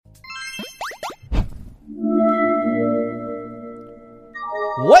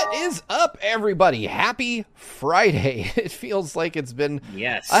What is up, everybody? Happy Friday. It feels like it's been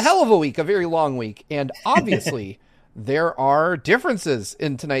a hell of a week, a very long week. And obviously, there are differences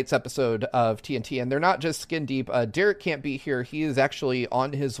in tonight's episode of TNT, and they're not just skin deep. Derek can't be here. He is actually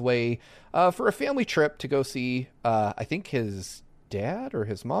on his way for a family trip to go see, I think, his dad or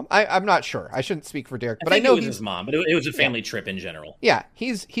his mom. I'm not sure. I shouldn't speak for Derek, but I know it was his mom, but it was a family trip in general. Yeah,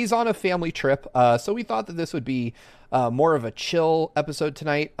 he's on a family trip, so we thought that this would be more of a chill episode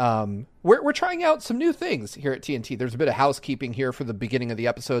tonight. We're trying out some new things here at TNT. There's a bit of housekeeping here for the beginning of the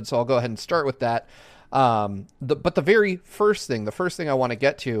episode, so I'll go ahead and start with that. But the very first thing I want to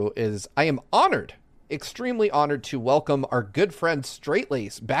get to is I am honored, extremely honored to welcome our good friend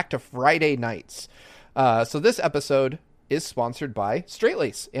Straightlace back to Friday nights. So this episode is sponsored by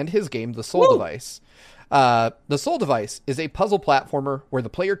Straightlace and his game, The Soul Device. The Soul Device is a puzzle platformer where the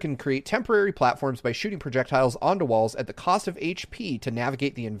player can create temporary platforms by shooting projectiles onto walls at the cost of HP to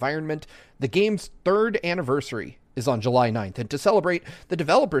navigate the environment. The game's third anniversary is on July 9th, and to celebrate, the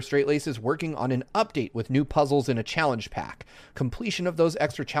developer Straightlace is working on an update with new puzzles in a challenge pack. Completion of those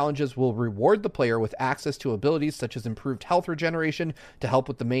extra challenges will reward the player with access to abilities such as improved health regeneration to help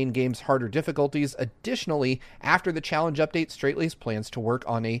with the main game's harder difficulties. Additionally, after the challenge update, Straightlace plans to work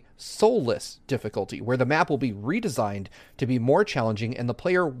on a soulless difficulty, where the map will be redesigned to be more challenging and the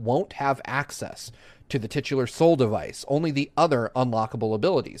player won't have access to the titular Soul Device, only the other unlockable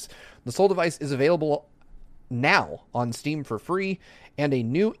abilities. The Soul Device is available now on Steam for free, and a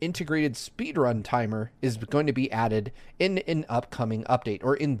new integrated speedrun timer is going to be added in the upcoming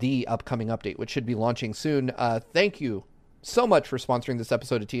update, which should be launching soon. Thank you so much for sponsoring this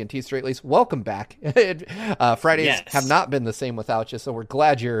episode of TNT, Straightlace. Welcome back. Fridays have not been the same without you, so we're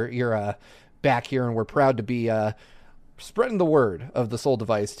glad you're back here, and we're proud to be spreading the word of the Soul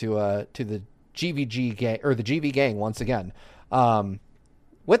Device to the GVG gang, or the GV gang, once again.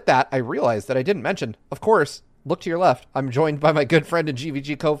 With that, I realized that I didn't mention, of course, look to your left, I'm joined by my good friend and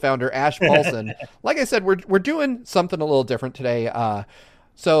GVG co-founder, Ash Paulson. Like I said, we're doing something a little different today.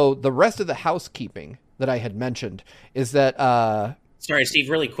 So the rest of the housekeeping that I had mentioned is that... Sorry, Steve,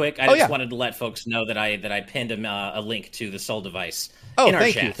 really quick. I just wanted to let folks know that I pinned a link to the Soul Device in our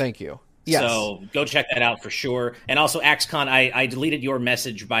chat. Thank you. Yes. So go check that out for sure. And also, AxeCon, I deleted your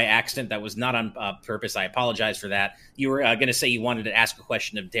message by accident. That was not on purpose. I apologize for that. You were going to say you wanted to ask a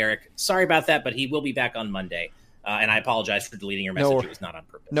question of Derek. Sorry about that, but he will be back on Monday. And I apologize for deleting your message. It was not on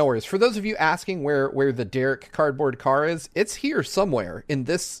purpose. No worries. For those of you asking where the Derek cardboard car is, it's here somewhere in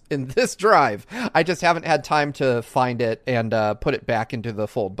this drive. I just haven't had time to find it and put it back into the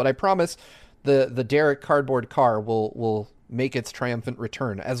fold. But I promise the Derek cardboard car will make its triumphant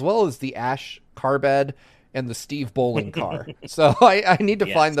return, as well as the Ash car bed and the Steve bowling car. So I need to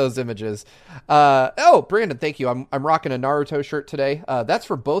find those images. Brandon, thank you. I'm rocking a Naruto shirt today. That's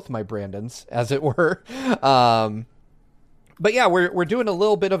for both my Brandons, as it were. But yeah, we're doing a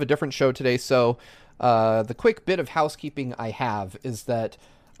little bit of a different show today. So the quick bit of housekeeping I have is that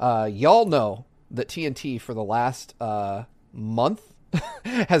y'all know that TNT for the last month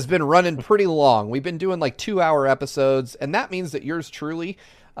has been running pretty long. We've been doing like 2-hour episodes, and that means that yours truly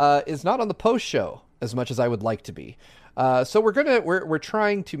is not on the post show as much as I would like to be. So we're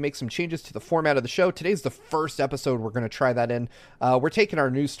trying to make some changes to the format of the show. Today's the first episode we're going to try that in. We're taking our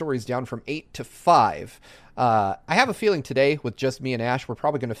news stories down from 8 to 5. I have a feeling today with just me and Ash, we're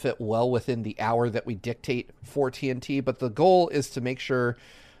probably going to fit well within the hour that we dictate for TNT, but the goal is to make sure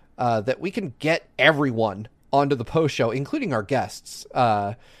that we can get everyone onto the post show, including our guests,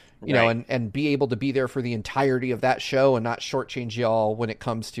 you know, and be able to be there for the entirety of that show and not shortchange y'all when it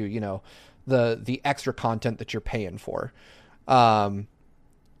comes to, you know, the extra content that you're paying for.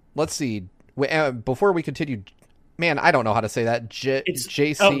 Let's see. Before we continue, man, I don't know how to say that. It's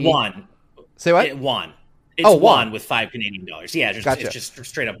JC. Juan. Say what? Juan. It's Juan with $5 Canadian. Yeah, gotcha. It's just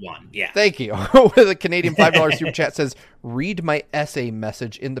straight up Juan. Yeah. Thank you. With a Canadian $5 super chat says, read my essay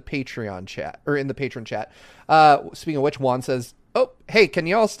message in the Patreon chat, or in the patron chat. Speaking of which, Juan says, oh, hey, can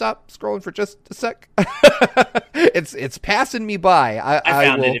y'all stop scrolling for just a sec? It's passing me by. I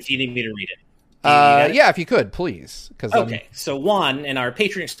found it if you need me to read it. Yeah, if you could, please. Okay, so Juan in our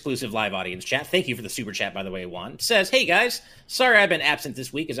Patreon exclusive live audience chat, thank you for the super chat, by the way, Juan, says, hey guys, sorry I've been absent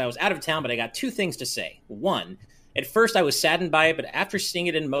this week as I was out of town, but I got 2 things to say. 1, at first I was saddened by it, but after seeing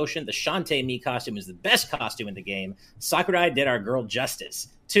it in motion, the Shantae Mii costume is the best costume in the game. Sakurai did our girl justice.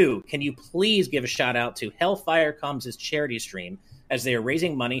 2, can you please give a shout out to Hellfire Comes' charity stream as they are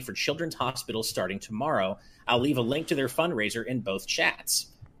raising money for children's hospitals starting tomorrow. I'll leave a link to their fundraiser in both chats.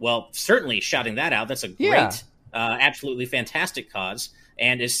 Well, certainly shouting that out. That's a great, absolutely fantastic cause.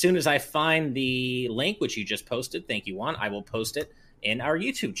 And as soon as I find the link, which you just posted, thank you, Juan, I will post it in our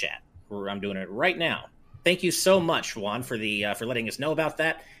YouTube chat, where I'm doing it right now. Thank you so much, Juan, for letting us know about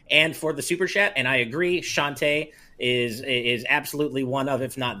that and for the super chat. And I agree, Shantae is absolutely one of,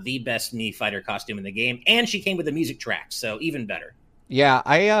 if not the best Mii Fighter costume in the game, and she came with a music track, so even better. Yeah,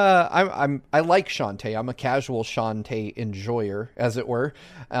 I like Shantae. I'm a casual Shantae enjoyer, as it were.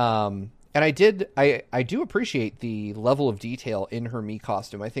 And I do appreciate the level of detail in her Mii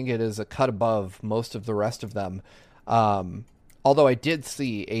costume. I think it is a cut above most of the rest of them. Although I did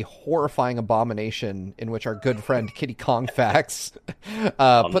see a horrifying abomination in which our good friend Kitty Kong Facts put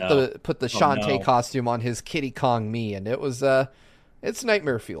the Shantae costume on his Kitty Kong Mii, and it was it's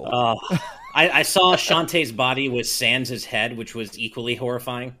nightmare fuel. I saw Shantae's body with Sans' head, which was equally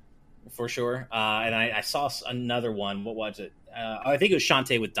horrifying, for sure. And I saw another one. What was it? I think it was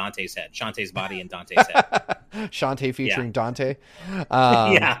Shantae with Dante's head. Shantae's body and Dante's head. Shantae featuring Dante.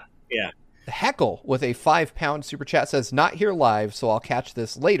 Yeah. Heckle with a £5 super chat says, not here live, so I'll catch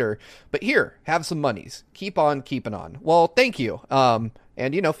this later. But here, have some monies. Keep on keeping on. Well, thank you. And,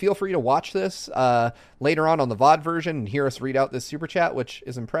 feel free to watch this later on the VOD version and hear us read out this super chat, which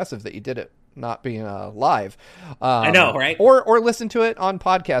is impressive that you did it not being live. I know, right? Or listen to it on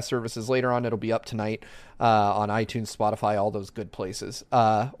podcast services later on. It'll be up tonight on iTunes, Spotify, all those good places.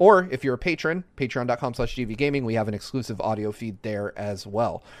 Or if you're a patron, patreon.com/GVGaming, we have an exclusive audio feed there as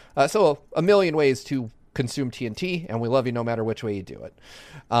well. So a million ways to consume TNT, and we love you no matter which way you do it.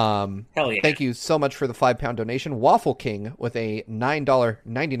 Hell yeah. Thank you so much for the £5 donation. Waffle King with a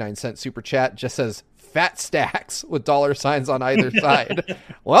 $9.99 super chat just says fat stacks with dollar signs on either side.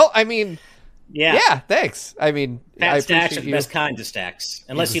 Well, I mean, yeah, thanks. I mean, fat stacks are the best kind of stacks,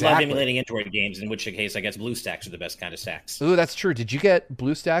 unless you love emulating Android games, in which case I guess blue stacks are the best kind of stacks. Ooh, that's true. Did you get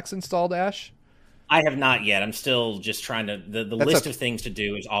blue stacks installed, Ash? I have not yet. I'm still just trying to. The list of things to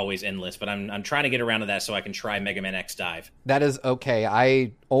do is always endless, but I'm trying to get around to that so I can try Mega Man X Dive. That is okay.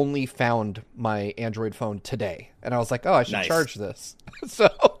 I only found my Android phone today, and I was like, oh, I should charge this. So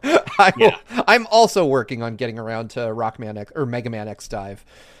I'm also working on getting around to Mega Man X Dive.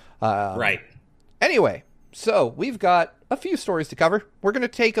 Right. Anyway, so we've got a few stories to cover. We're going to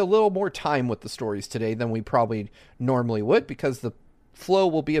take a little more time with the stories today than we probably normally would because the flow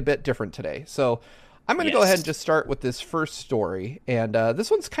will be a bit different today. So I'm going to go ahead and just start with this first story, and this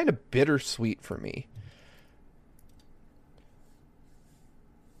one's kind of bittersweet for me.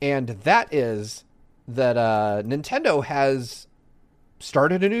 And that is that Nintendo has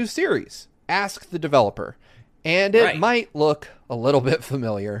started a new series, Ask the Developer, and it might look a little bit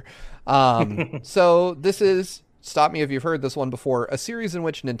familiar. So this is, stop me if you've heard this one before, a series in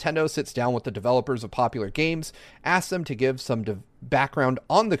which Nintendo sits down with the developers of popular games, asks them to give some background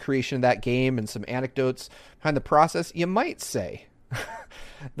on the creation of that game and some anecdotes behind the process. You might say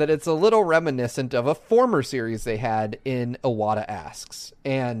that it's a little reminiscent of a former series they had in Iwata Asks.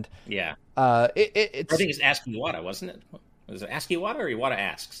 And it's... I think it's Ask Iwata, wasn't it? Was it Ask Iwata or Iwata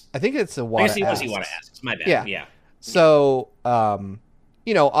Asks? I think it's Iwata Asks. I guess it was Iwata Asks. My bad. Yeah. So,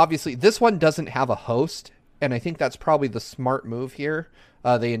 obviously this one doesn't have a host, and I think that's probably the smart move here.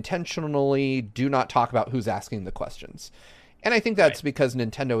 They intentionally do not talk about who's asking the questions. And I think that's because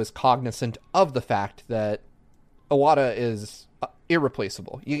Nintendo is cognizant of the fact that Iwata is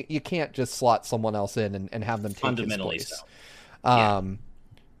irreplaceable. You can't just slot someone else in and have them take his place. So.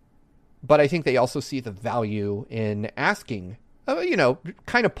 But I think they also see the value in asking,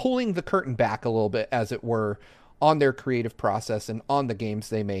 kind of pulling the curtain back a little bit, as it were, on their creative process and on the games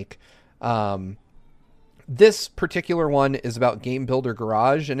they make. This particular one is about Game Builder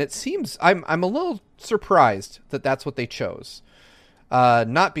Garage, and it seems I'm a little surprised that that's what they chose.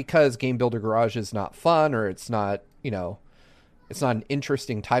 Not because Game Builder Garage is not fun or it's not, it's not an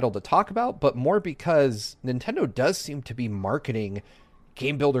interesting title to talk about, but more because Nintendo does seem to be marketing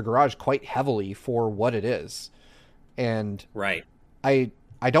Game Builder Garage quite heavily for what it is. And I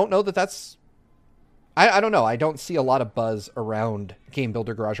don't know that that's... I don't know. I don't see a lot of buzz around Game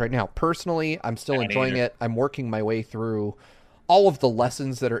Builder Garage right now. Personally, I'm still enjoying it. I'm working my way through all of the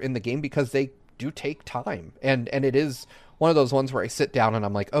lessons that are in the game because they do take time. And it is one of those ones where I sit down and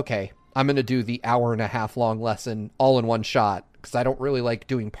I'm like, okay, I'm going to do the hour-and-a-half long lesson all in one shot because I don't really like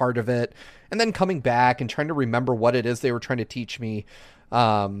doing part of it. And then coming back and trying to remember what it is they were trying to teach me.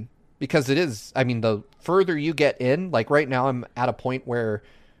 Because it is, the further you get in, like right now I'm at a point where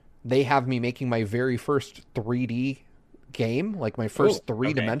they have me making my very first 3D game, like my first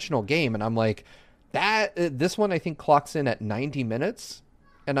three-dimensional game. And I'm like, this one I think clocks in at 90 minutes.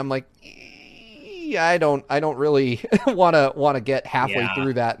 And I'm like, I don't really want to get halfway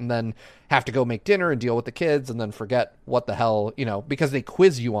through that and then have to go make dinner and deal with the kids and then forget what the hell, because they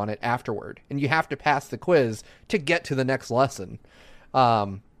quiz you on it afterward and you have to pass the quiz to get to the next lesson.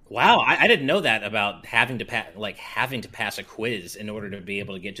 Wow, I didn't know that about having to pass a quiz in order to be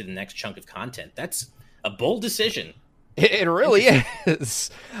able to get to the next chunk of content. That's a bold decision. It really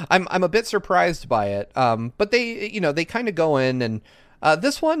is. I'm a bit surprised by it. But they kind of go in, and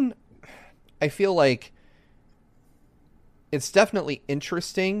this one, I feel like it's definitely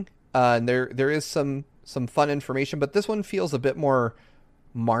interesting. And there is some fun information, but this one feels a bit more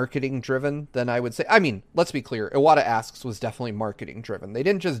marketing driven than I would say. I mean, let's be clear. Iwata Asks was definitely marketing driven. They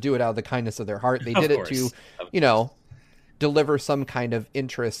didn't just do it out of the kindness of their heart. They did it to, deliver some kind of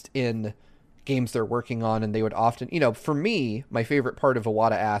interest in games they're working on. And they would often, for me, my favorite part of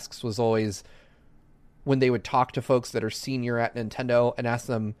Iwata Asks was always when they would talk to folks that are senior at Nintendo and ask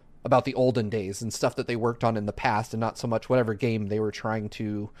them about the olden days and stuff that they worked on in the past, and not so much whatever game they were trying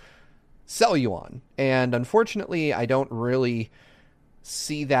to sell you on. And unfortunately, I don't really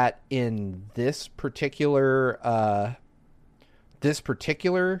see that in this particular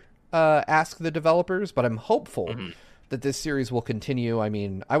Ask the Developers, but I'm hopeful that this series will continue. I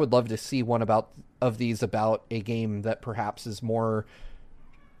mean, I would love to see one about a game that perhaps is more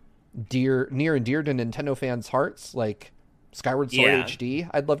near and dear to Nintendo fans' hearts, like Skyward Sword HD.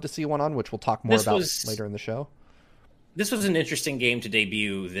 I'd love to see one on, which we'll talk more about later in the show. This was an interesting game to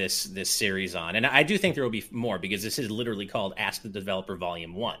debut this series on, and I do think there will be more, because this is literally called Ask the Developer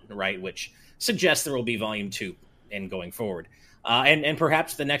Volume 1, right? Which suggests there will be Volume 2 and going forward. And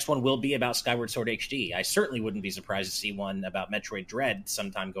perhaps the next one will be about Skyward Sword HD. I certainly wouldn't be surprised to see one about Metroid Dread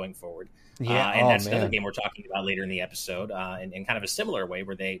sometime going forward. And that's another game we're talking about later in the episode, in kind of a similar way,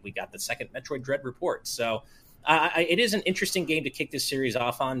 where we got the second Metroid Dread report. So it is an interesting game to kick this series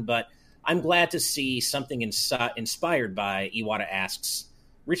off on, but I'm glad to see something inspired by Iwata Asks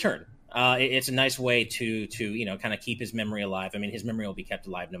return. It's a nice way to kind of keep his memory alive. I mean, his memory will be kept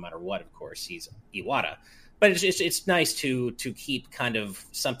alive no matter what, of course. He's Iwata. But it's nice to keep kind of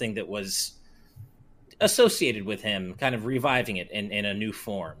something that was associated with him, kind of reviving it in a new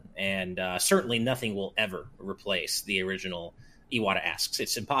form. And certainly nothing will ever replace the original Iwata Asks.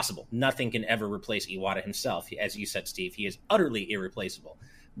 It's impossible. Nothing can ever replace Iwata himself. As you said, Steve, he is utterly irreplaceable.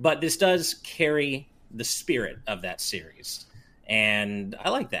 But this does carry the spirit of that series. And I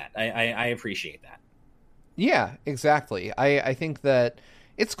like that. I appreciate that. Yeah, exactly. I think that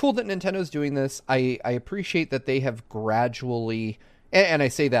it's cool that Nintendo's doing this. I appreciate that they have gradually, and I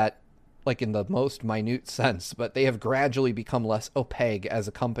say that like in the most minute sense, but they have gradually become less opaque as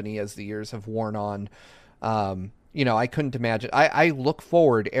a company as the years have worn on. I couldn't imagine. I look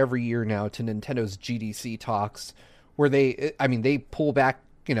forward every year now to Nintendo's GDC talks, where they pull back,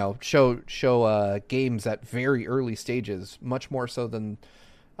 show games at very early stages, much more so than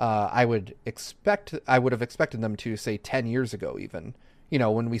I would have expected them to, say, 10 years ago even.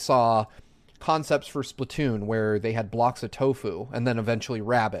 When we saw concepts for Splatoon where they had blocks of tofu and then eventually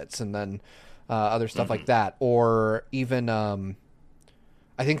rabbits and then other stuff like that. Or even, I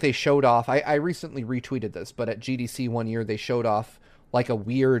think they showed off, I recently retweeted this, but at GDC one year they showed off like a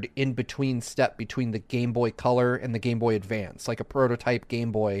weird in-between step between the Game Boy Color and the Game Boy Advance, like a prototype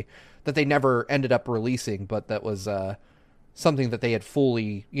Game Boy that they never ended up releasing, but that was something that they had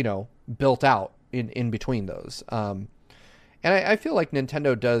fully, built out in between those. And I feel like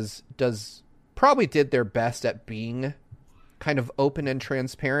Nintendo probably did their best at being kind of open and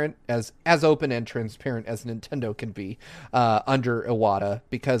transparent, as open and transparent as Nintendo can be under Iwata,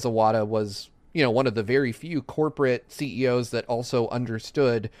 because Iwata was, one of the very few corporate CEOs that also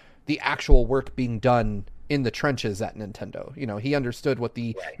understood the actual work being done in the trenches at Nintendo. He understood what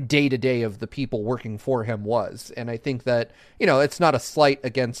the day-to-day of the people working for him was. And I think that, it's not a slight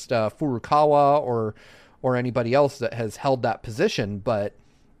against Furukawa or anybody else that has held that position, but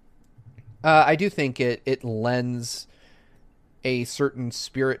I do think it lends a certain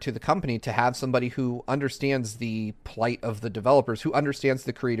spirit to the company to have somebody who understands the plight of the developers, who understands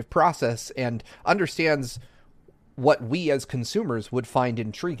the creative process and understands what we as consumers would find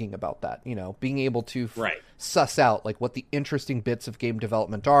intriguing about that, being able to suss out like what the interesting bits of game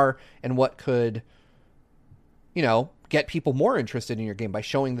development are and what could, get people more interested in your game by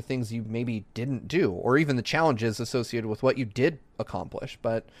showing the things you maybe didn't do, or even the challenges associated with what you did accomplish.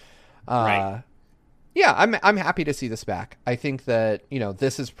 But, yeah, I'm happy to see this back. I think that,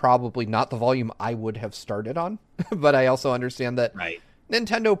 this is probably not the volume I would have started on, but I also understand that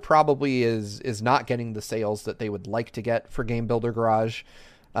Nintendo probably is not getting the sales that they would like to get for Game Builder Garage.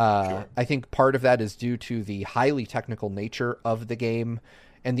 I think part of that is due to the highly technical nature of the game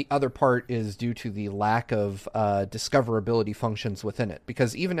and the other part is due to the lack of discoverability functions within it.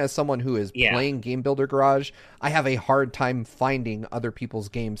 Because even as someone who is playing Game Builder Garage, I have a hard time finding other people's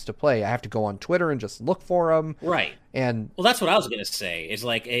games to play. I have to go on Twitter and just look for them. Right. And well, that's what I was going to say. Is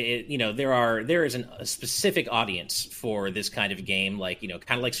like there is a specific audience for this kind of game, like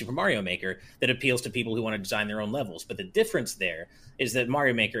kind of like Super Mario Maker, that appeals to people who want to design their own levels. But the difference there is that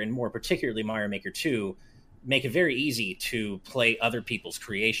Mario Maker, and more particularly Mario Maker 2, make it very easy to play other people's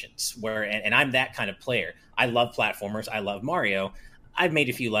creations. And I'm that kind of player. I love platformers. I love Mario. I've made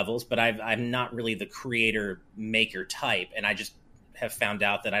a few levels, but I'm not really the creator maker type, and I just have found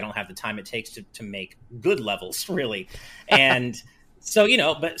out that I don't have the time it takes to make good levels, really. And so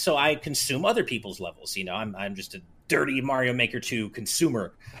so I consume other people's levels. I'm just a dirty Mario Maker 2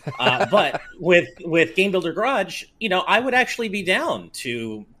 consumer. But with Game Builder Garage, I would actually be down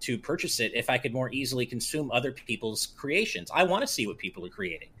to purchase it if I could more easily consume other people's creations. I want to see what people are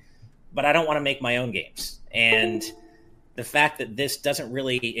creating, but I don't want to make my own games. And the fact that this doesn't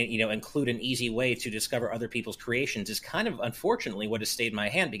really, include an easy way to discover other people's creations is kind of, unfortunately, what has stayed in my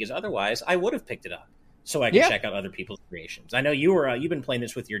hand, because otherwise I would have picked it up so I could check out other people's creations. I know you've been playing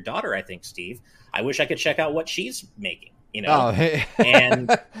this with your daughter, I think, Steve. I wish I could check out what she's making,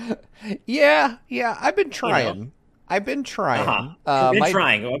 and yeah, I've been trying. I've been trying.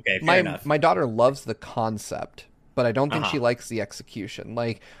 Trying. Okay, fair enough. My daughter loves the concept, but I don't think she likes the execution.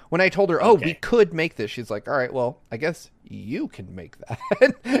 Like, when I told her, we could make this, she's like, all right, well, I guess you can make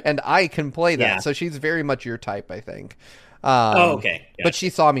that and I can play that. Yeah. So she's very much your type, I think. Okay. Gotcha. But she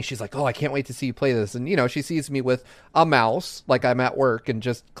saw me, she's like, I can't wait to see you play this. And, she sees me with a mouse, like I'm at work, and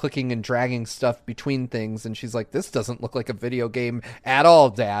just clicking and dragging stuff between things. And she's like, this doesn't look like a video game at all,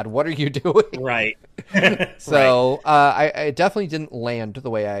 Dad. What are you doing? Right. So I definitely didn't land the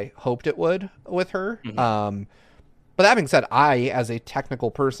way I hoped it would with her. Mm-hmm. But that being said, I, as a technical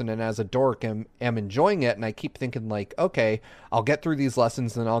person and as a dork, am enjoying it. And I keep thinking, like, okay, I'll get through these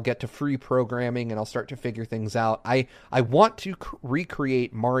lessons and I'll get to free programming and I'll start to figure things out. I want to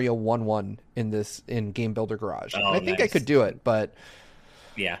recreate Mario 1-1 in Game Builder Garage. And I think I could do it, but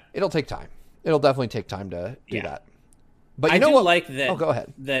it'll take time. It'll definitely take time to do that. But I do like that. Oh, go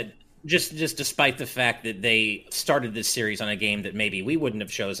ahead. That just despite the fact that they started this series on a game that maybe we wouldn't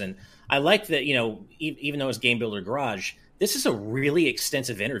have chosen, I like that, even though it's Game Builder Garage, this is a really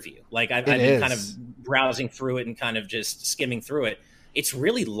extensive interview. Like, I've been kind of browsing through it and kind of just skimming through it. It's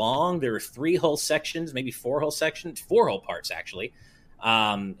really long. There are 3 whole sections, maybe 4 whole sections, 4 whole parts, actually.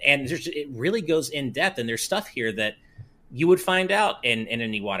 And it really goes in depth. And there's stuff here that you would find out in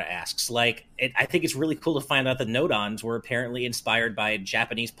an Iwata Asks. Like, I think it's really cool to find out that Nodons were apparently inspired by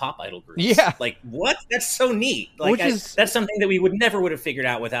Japanese pop idol groups. Yeah. Like, what? That's so neat. Like, that's something that we never would have figured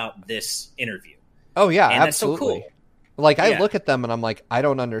out without this interview. Oh, yeah, and absolutely. That's so cool. Like, I look at them and I'm like, I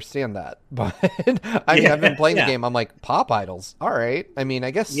don't understand that. But I've been playing the game. I'm like, pop idols. All right. I mean,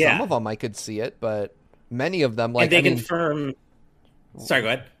 I guess some of them I could see it, but many of them, like, and they confirm. Sorry, go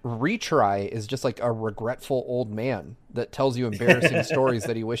ahead. Retry is just like a regretful old man that tells you embarrassing stories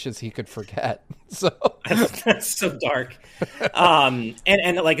that he wishes he could forget. So that's so dark.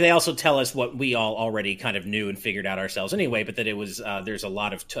 And like, they also tell us what we all already kind of knew and figured out ourselves anyway, but that it was there's a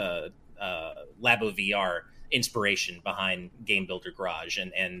lot of Labo VR inspiration behind Game Builder Garage,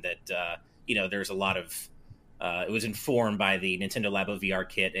 and that there's a lot of it was informed by the Nintendo Labo VR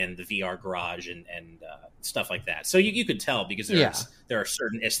kit and the VR Garage and stuff like that. So you could tell, because there are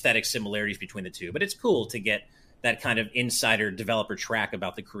certain aesthetic similarities between the two. But it's cool to get that kind of insider developer track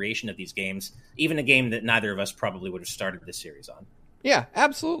about the creation of these games, even a game that neither of us probably would have started this series on. Yeah,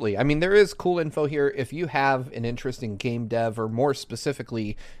 absolutely. I mean, there is cool info here. If you have an interest in game dev, or more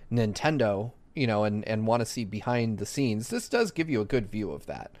specifically Nintendo, and want to see behind the scenes, this does give you a good view of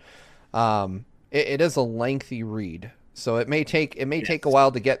that. It is a lengthy read, so it may take a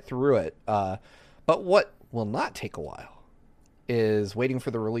while to get through it. But what will not take a while is waiting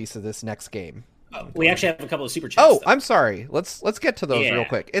for the release of this next game. We actually have a couple of super chats. I'm sorry. Let's get to those real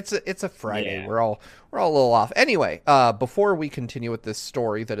quick. It's a Friday. Yeah. We're all a little off. Anyway, before we continue with this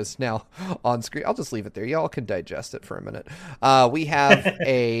story that is now on screen, I'll just leave it there. Y'all can digest it for a minute. We have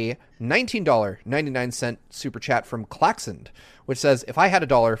a $19.99 super chat from Claxond, which says, if I had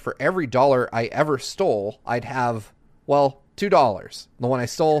 $1 for every dollar I ever stole, I'd have, $2. The one I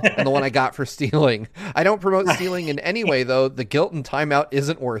stole and the one I got for stealing. I don't promote stealing in any way, though. The guilt and timeout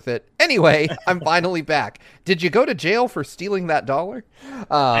isn't worth it. Anyway, I'm finally back. Did you go to jail for stealing that $1?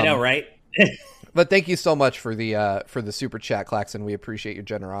 I know, right? But thank you so much for the super chat, Claxon. We appreciate your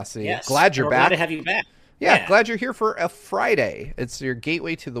generosity. Yes. Glad you're back. Glad to have you back. Yeah, glad you're here for a Friday. It's your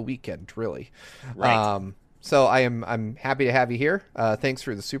gateway to the weekend, really. Right. So I'm happy to have you here. Thanks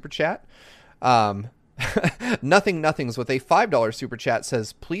for the super chat. Um, Nothing's with a $5 super chat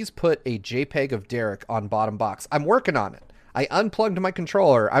says, please put a JPEG of Derek on bottom box. I'm working on it. I unplugged my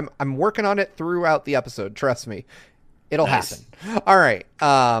controller. I'm working on it throughout the episode. Trust me. It'll happen. All right.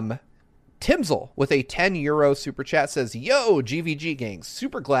 Timzel with a €10 super chat says, yo, GVG gang,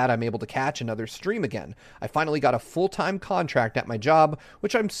 super glad I'm able to catch another stream again. I finally got a full-time contract at my job,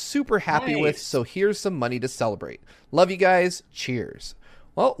 which I'm super happy with, so here's some money to celebrate. Love you guys. Cheers.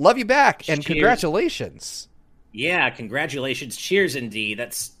 Well, love you back, and congratulations. Yeah, congratulations. Cheers, indeed.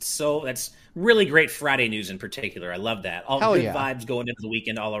 That's really great Friday news in particular. I love that. All good vibes going into the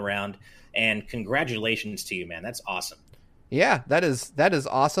weekend all around, and congratulations to you, man. That's awesome. Yeah, that is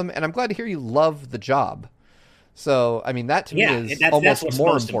awesome, and I'm glad to hear you love the job. So, I mean, that to me is almost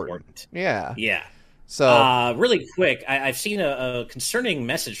more important. Yeah. Yeah. So, really quick, I've seen a concerning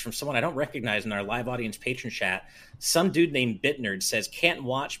message from someone I don't recognize in our live audience patron chat. Some dude named Bitnerd says, can't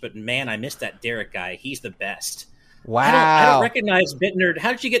watch, but man, I miss that Derek guy. He's the best. Wow. I don't recognize Bitnerd.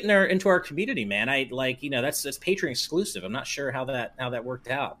 How did you get into our community, man? That's Patreon exclusive. I'm not sure how that worked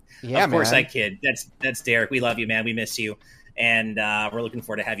out. Yeah, of course, I kid. That's Derek. We love you, man. We miss you. And we're looking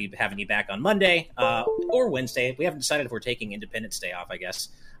forward to having you back on Monday or Wednesday. We haven't decided if we're taking Independence Day off, I guess.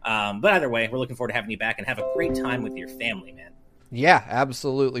 But either way, we're looking forward to having you back and have a great time with your family, man. Yeah,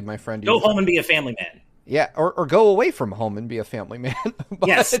 absolutely, my friend. Go home and be a family man. Yeah, or go away from home and be a family man.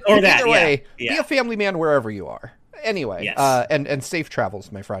 Yes, or that. Either way, be a family man wherever you are. Anyway, yes. And safe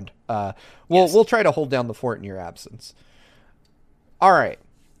travels, my friend. We'll try to hold down the fort in your absence. All right.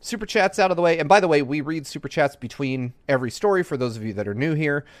 Super chats out of the way. And by the way, we read super chats between every story for those of you that are new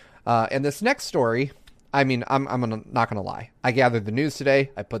here. And this next story, I mean, I'm not going to lie. I gathered the news today.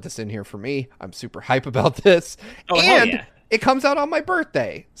 I put this in here for me. I'm super hype about this. Oh, and it comes out on my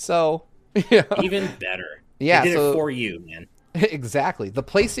birthday. So, even better. Yeah. They did it for you, man. Exactly. The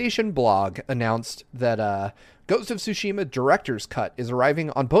PlayStation blog announced that Ghost of Tsushima Director's Cut is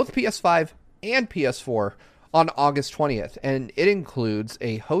arriving on both PS5 and PS4 on August 20th, and it includes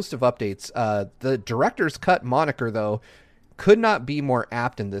a host of updates. The Director's Cut moniker, though, could not be more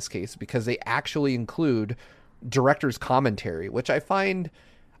apt in this case because they actually include director's commentary, which I find...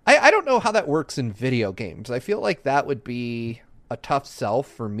 I don't know how that works in video games. I feel like that would be a tough sell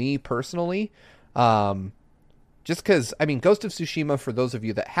for me personally. Just because, I mean, Ghost of Tsushima, for those of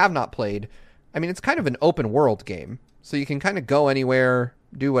you that have not played, I mean, it's kind of an open world game. So you can kind of go anywhere,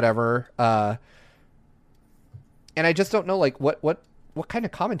 do whatever. And I just don't know, like, what kind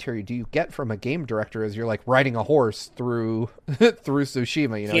of commentary do you get from a game director as you're, like, riding a horse through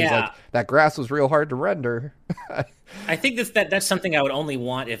Tsushima? You know, he's like, that grass was real hard to render. I think that's something I would only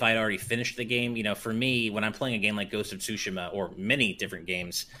want if I'd already finished the game. You know, for me, when I'm playing a game like Ghost of Tsushima or many different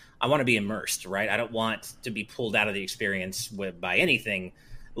games, I want to be immersed, right? I don't want to be pulled out of the experience by anything,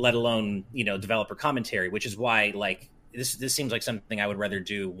 let alone, developer commentary, which is why, like, this seems like something I would rather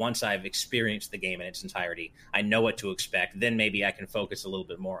do once I've experienced the game in its entirety. I know what to expect. Then maybe I can focus a little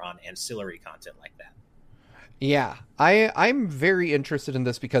bit more on ancillary content like that. Yeah, I'm very interested in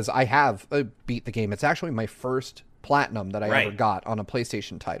this because I have beat the game. It's actually my first platinum that I ever got on a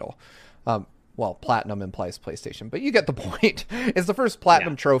PlayStation title. Well, platinum implies PlayStation, but you get the point. It's the first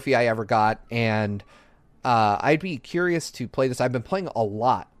platinum trophy I ever got, and I'd be curious to play this. I've been playing a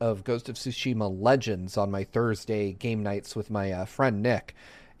lot of Ghost of Tsushima Legends on my Thursday game nights with my friend Nick,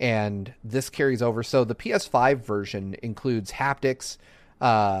 and this carries over. So the PS5 version includes haptics,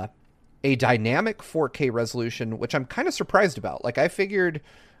 a dynamic 4K resolution, which I'm kind of surprised about. Like, I figured,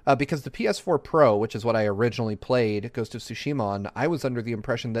 because the PS4 Pro, which is what I originally played Ghost of Tsushima on, I was under the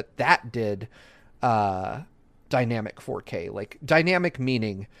impression that did dynamic 4K. Like, dynamic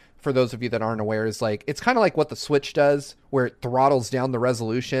meaning, for those of you that aren't aware, is like, it's kind of like what the Switch does, where it throttles down the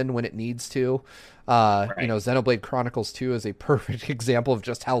resolution when it needs to. Xenoblade Chronicles 2 is a perfect example of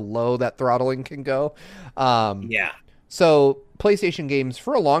just how low that throttling can go. So PlayStation games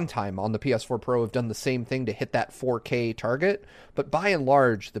for a long time on the PS4 Pro have done the same thing to hit that 4K target, but by and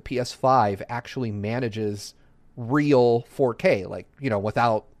large, the PS5 actually manages real 4K, like,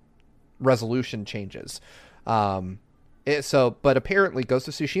 without resolution changes. But apparently Ghost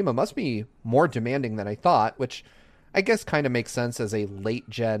of Tsushima must be more demanding than I thought, which I guess kind of makes sense as a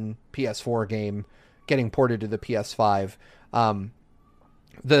late-gen PS4 game getting ported to the PS5.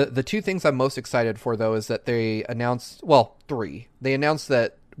 The two things I'm most excited for, though, is that they announced, three. They announced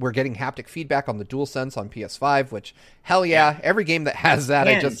that we're getting haptic feedback on the DualSense on PS5, which, hell yeah, every game that has that,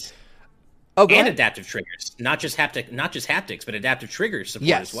 adaptive triggers. Not just haptics, but adaptive triggers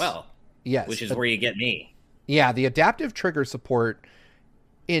support as well. Yes. Which is where you get me. Yeah, the adaptive trigger support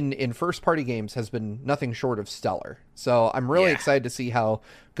in first party games has been nothing short of stellar. So I'm really excited to see how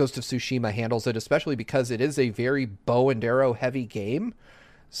Ghost of Tsushima handles it, especially because it is a very bow and arrow heavy game.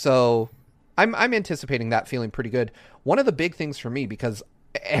 So I'm anticipating that feeling pretty good. One of the big things for me, because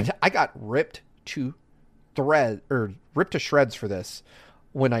and I got ripped to shreds for this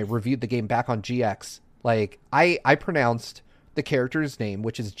when I reviewed the game back on GX. Like I pronounced the character's name,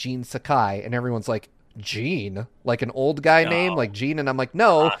 which is Gene Sakai, and everyone's like, Gene? Like an old guy name? Like Gene? And I'm like,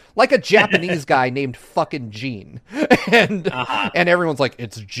 no, like a Japanese guy named fucking Gene. And everyone's like,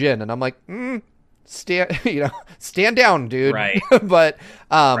 it's Jin. And I'm like, stand down, dude. Right. But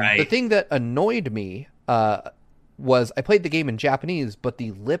the thing that annoyed me was I played the game in Japanese, but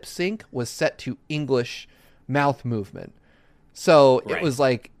the lip sync was set to English mouth movement. So it was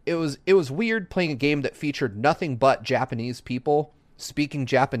like, it was weird playing a game that featured nothing but Japanese people speaking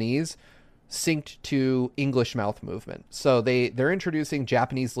Japanese synced to English mouth movement. So they're introducing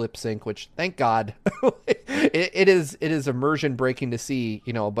Japanese lip sync, which thank God it is immersion breaking to see,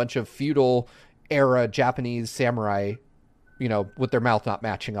 a bunch of feudal era Japanese samurai, with their mouth not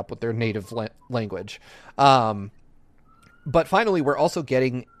matching up with their native language. But finally, we're also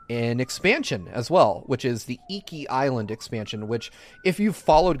getting an expansion as well, which is the Iki Island expansion, which if you've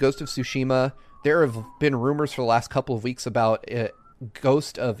followed Ghost of Tsushima, there have been rumors for the last couple of weeks about it.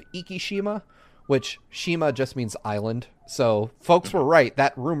 Ghost of Ikishima, which Shima just means island. So folks were right.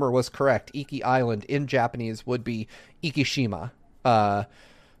 That rumor was correct. Iki Island in Japanese would be Ikishima.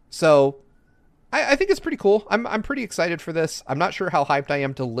 So I think it's pretty cool. I'm pretty excited for this. I'm not sure how hyped I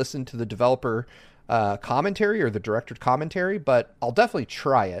am to listen to the developer commentary or the director commentary, but I'll definitely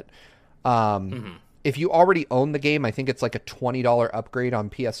try it. If you already own the game, I think it's like a $20 upgrade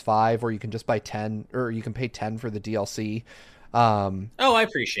on PS5, or you can just buy 10, or you can pay 10 for the DLC. I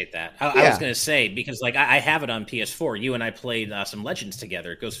appreciate that. I was going to say, because like I have it on PS4. You and I played some Legends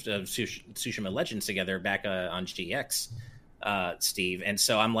together, Ghost of Tsushima Legends together back on GX, Steve. And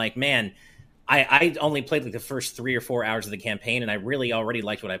so I'm like, man, I only played like the first 3 or 4 hours of the campaign, and I really already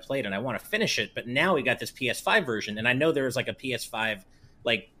liked what I played, and I want to finish it. But now we got this PS5 version, and I know there was like a PS5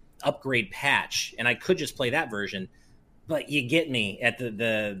 like upgrade patch, and I could just play that version. But you get me at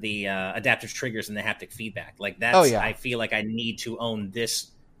the adaptive triggers and the haptic feedback. Like that's, I feel like I need to own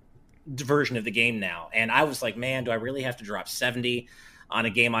this version of the game now. And I was like, man, do I really have to drop 70 on a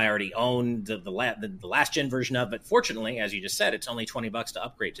game I already own the last gen version of? But fortunately, as you just said, it's only $20 to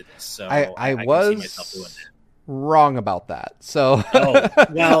upgrade to this. So I was can see myself doing that. Wrong about that. So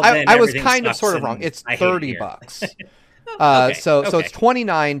I was kind of sort of wrong. It's $30. So it's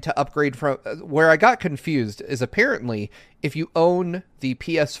 $29 to upgrade from. Where I got confused is apparently if you own the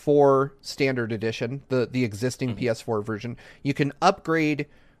PS4 standard edition, the existing PS4 version, you can upgrade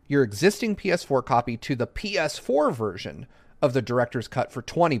your existing PS4 copy to the PS4 version of the director's cut for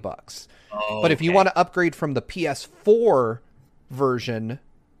 $20. But if you want to upgrade from the PS4 version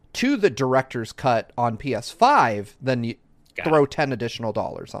to the director's cut on PS5, then you throw $10 additional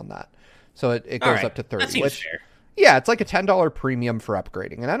on that. So it goes up to 30, that seems fair. Yeah, it's like a $10 premium for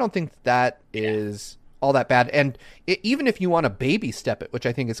upgrading. And I don't think that is all that bad. And even if you want to baby step it, which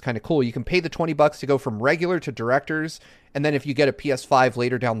I think is kind of cool, you can pay the $20 to go from regular to directors. And then if you get a PS5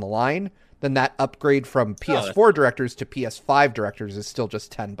 later down the line, then that upgrade from PS4 directors to PS5 directors is still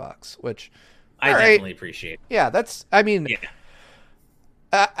just $10, which I definitely appreciate. Yeah, that's, I mean,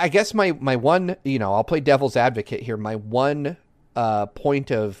 I guess my one, I'll play devil's advocate here. My one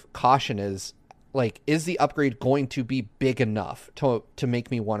point of caution is, like, is the upgrade going to be big enough to make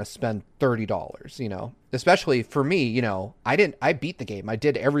me want to spend $30, especially for me, I beat the game. I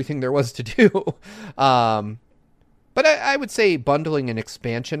did everything there was to do. But I would say bundling an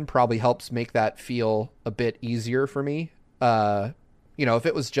expansion probably helps make that feel a bit easier for me. If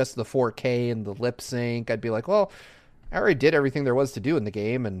it was just the 4K and the lip sync, I'd be like, well, I already did everything there was to do in the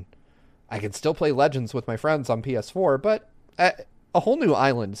game, and I can still play Legends with my friends on PS4, but a whole new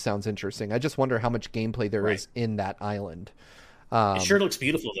island sounds interesting. I just wonder how much gameplay there is in that island. It sure looks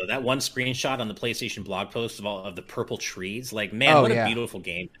beautiful, though. That one screenshot on the PlayStation blog post of the purple trees, like, man, what a beautiful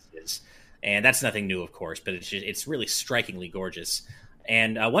game this is. And that's nothing new, of course, but it's really strikingly gorgeous.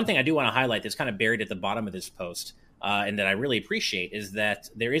 And one thing I do want to highlight that's kind of buried at the bottom of this post, and that I really appreciate, is that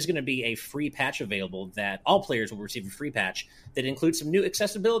there is going to be a free patch available that all players will receive a free patch that includes some new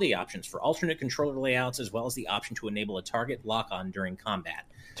accessibility options for alternate controller layouts, as well as the option to enable a target lock-on during combat.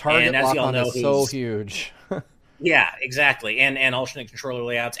 Target lock-on is so huge. Yeah, exactly. And alternate controller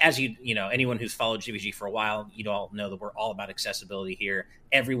layouts. As anyone who's followed GVG for a while, you all know that we're all about accessibility here.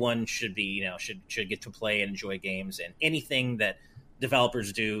 Everyone should be, should get to play and enjoy games, and anything that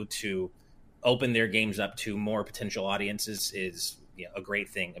developers do to open their games up to more potential audiences is, a great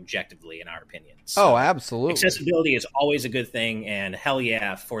thing objectively, in our opinion. So Oh, absolutely. accessibility is always a good thing, and hell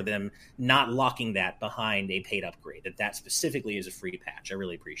yeah for them not locking that behind a paid upgrade. That specifically is a free patch. I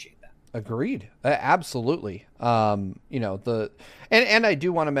really appreciate that. Agreed. Absolutely. And I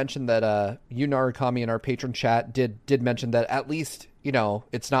do want to mention that you, Narukami, in our patron chat did mention that at least,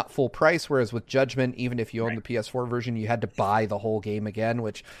 it's not full price, whereas with Judgment, even if you own the PS4 version, you had to buy the whole game again,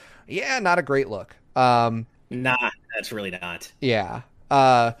 which, not a great look. Nah, that's really not. Yeah.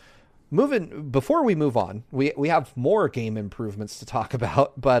 Before we move on, we have more game improvements to talk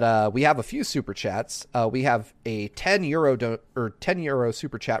about, but we have a few super chats. We have a €10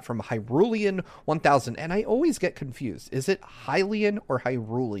 super chat from Hyrulean 1000, and I always get confused. Is it Hylian or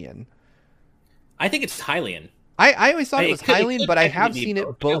Hyrulean? I think it's Hylian. I always thought it was Hylian, but I have seen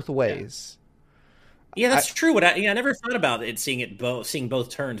it both ways. Yeah, that's true. But I never thought about it seeing both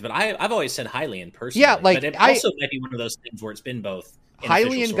turns. But I've always said Hylian personally. Yeah, but it also might be one of those things where it's been both.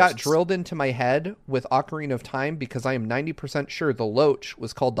 Hylian got drilled into my head with Ocarina of Time because I am 90% sure the Loach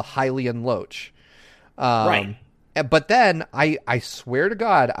was called the Hylian Loach. Right. But then I swear to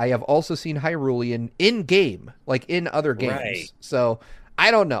God, I have also seen Hyrulean in game, like in other games. Right. So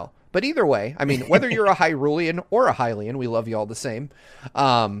I don't know. But either way, I mean, whether you're a Hyrulean or a Hylian, we love you all the same.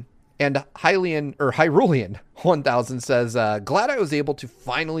 And Hyrulean 1000 says, glad I was able to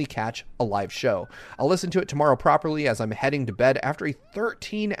finally catch a live show. I'll listen to it tomorrow properly as I'm heading to bed after a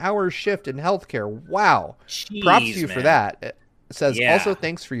 13-hour shift in healthcare. Wow. Jeez, props to you man. For that. It says, also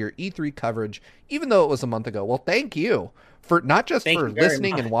thanks for your E3 coverage, even though it was a month ago. Well, thank you for not just for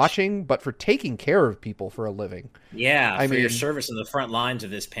listening and watching, but for taking care of people for a living. Yeah, I mean, your service in the front lines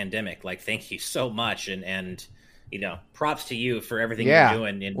of this pandemic. Like, thank you so much. And props to you for everything you're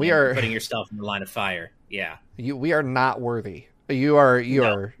doing and putting yourself in the line of fire. Yeah. We are not worthy. You are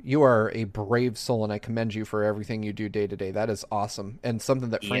a brave soul, and I commend you for everything you do day to day. That is awesome. And something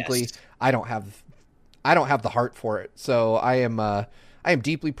that frankly, I don't have the heart for it. So I am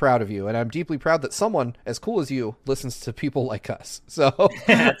deeply proud of you, and I'm deeply proud that someone as cool as you listens to people like us. So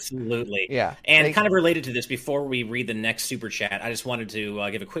absolutely. Yeah. And kind of related to this, before we read the next super chat, I just wanted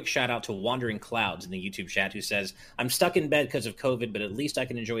to give a quick shout out to Wandering Clouds in the YouTube chat, who says, I'm stuck in bed because of COVID, but at least I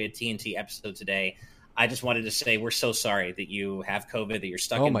can enjoy a TNT episode today. I just wanted to say we're so sorry that you have COVID, that you're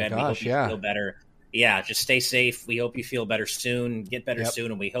stuck in bed. We hope you feel better. Yeah, just stay safe. We hope you feel better soon, get better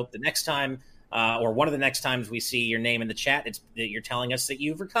soon, and we hope the next time or one of the next times we see your name in the chat, it's that you're telling us that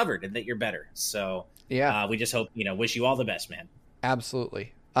you've recovered and that you're better. So we just hope, wish you all the best, man.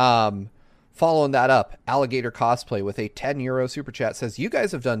 Absolutely. Following that up, Alligator Cosplay with a €10 super chat says, you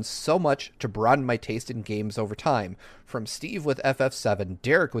guys have done so much to broaden my taste in games over time. From Steve with FF7,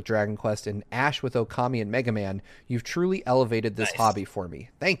 Derek with Dragon Quest, and Ash with Okami and Mega Man, you've truly elevated this hobby for me.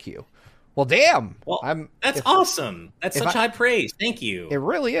 Thank you. Well, damn. Well, that's awesome. That's such high praise. Thank you. It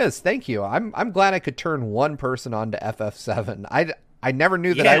really is. Thank you. I'm glad I could turn one person on to FF7. I never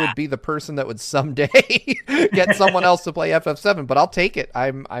knew that I would be the person that would someday get someone else to play FF7, but I'll take it.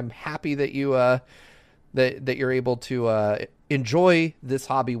 I'm happy that you that you're able to enjoy this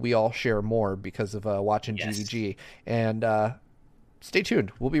hobby we all share more because of watching GVG. And stay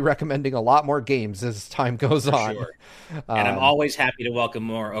tuned. We'll be recommending a lot more games as time goes on. Sure. And I'm always happy to welcome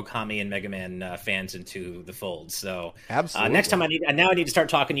more Okami and Mega Man fans into the fold. So absolutely. Next time I need to start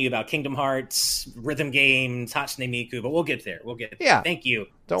talking to you about Kingdom Hearts, rhythm games, Hatsune Miku, but we'll get there. Yeah. Thank you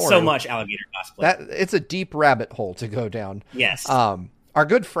so much, Alligator Cosplay. It's a deep rabbit hole to go down. Yes. Our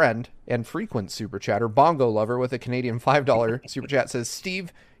good friend and frequent super chatter, Bongo Lover, with a Canadian $5 super chat says,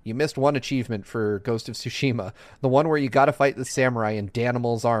 Steve, you missed one achievement for Ghost of Tsushima, the one where you got to fight the samurai in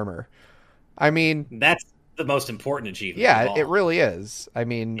Danimal's armor. I mean, that's the most important achievement. Yeah, it really is. I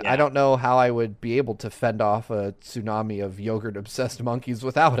mean, I don't know how I would be able to fend off a tsunami of yogurt-obsessed monkeys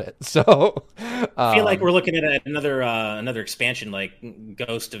without it. So I feel like we're looking at another expansion, like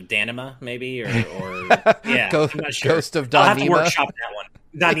Ghost of Danima, maybe, or Ghost, I'm not sure. Ghost of Danima. I'll have to workshop that one.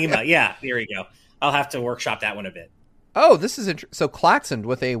 Danima, yeah, there we go. I'll have to workshop that one a bit. Oh, this is interesting. So Klaxon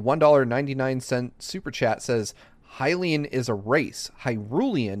with a $1.99 super chat says, Hylian is a race.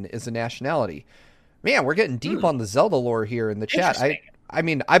 Hyrulean is a nationality. Man, we're getting deep on the Zelda lore here in the chat. I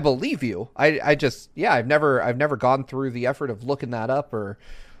mean, I believe you. I've never gone through the effort of looking that up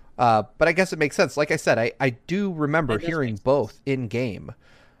but I guess it makes sense. Like I said, I do remember hearing both in game.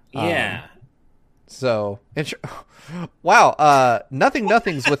 Yeah. So, wow.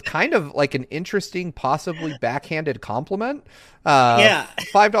 Nothing's with kind of like an interesting, possibly backhanded compliment.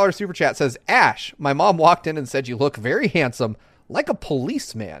 $5 super chat says, Ash, my mom walked in and said you look very handsome, like a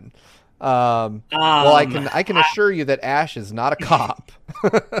policeman. Well, I can assure you that Ash is not a cop.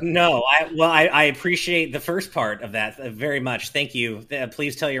 No, I appreciate the first part of that very much. Thank you.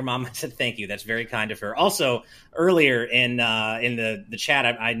 Please tell your mom I said thank you. That's very kind of her. Also, earlier in the chat,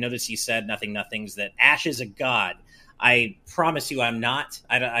 I noticed you said nothings that Ash is a god. I promise you, I'm not.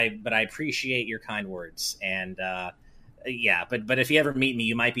 But I appreciate your kind words. And yeah, but if you ever meet me,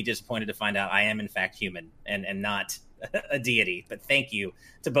 you might be disappointed to find out I am in fact human and not a deity. But thank you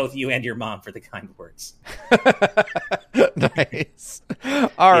to both you and your mom for the kind words. Nice.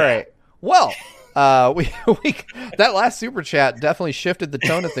 All right. Well, we that last super chat definitely shifted the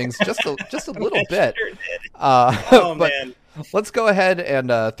tone of things just a little bit. Sure did. Oh but man. Let's go ahead and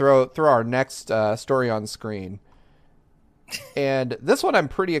throw our next story on screen. And this one I'm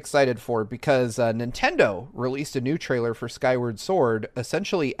pretty excited for because Nintendo released a new trailer for Skyward Sword,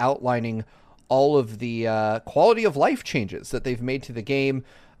 essentially outlining all of the quality of life changes that they've made to the game,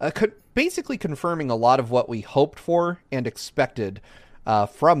 basically confirming a lot of what we hoped for and expected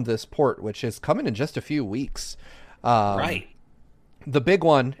from this port, which is coming in just a few weeks. Right. The big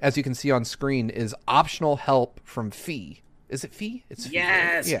one, as you can see on screen, is optional help from Fi. Is it Fi? It's Fi.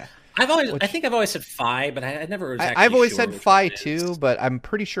 Yes. Yeah. I think I've always said Fi, but I never was actually I've always sure said Fi too, but I'm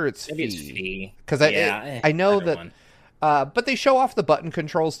pretty sure it's Maybe it's Fi. Fi. Because I know that. But they show off the button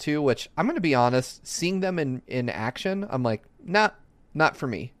controls too, which I'm going to be honest, seeing them in action, I'm like, not for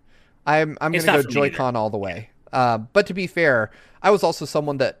me. I'm going to go Joy-Con all the way. But to be fair, I was also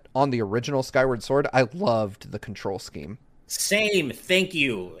someone that on the original Skyward Sword, I loved the control scheme. Same. Thank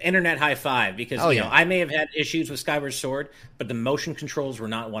you. Internet high five. Because, you know, I may have had issues with Skyward Sword, but the motion controls were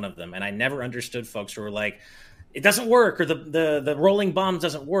not one of them. And I never understood folks who were like, it doesn't work, or the rolling bombs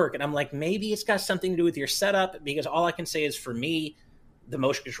doesn't work. And I'm like, maybe it's got something to do with your setup, because all I can say is for me, the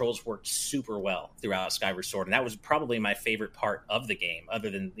motion controls worked super well throughout Skyward Sword. And that was probably my favorite part of the game, other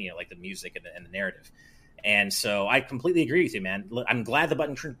than, you know, like the music and the narrative. And so I completely agree with you, man. I'm glad the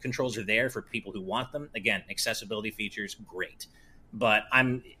button controls are there for people who want them. Again, accessibility features, great. But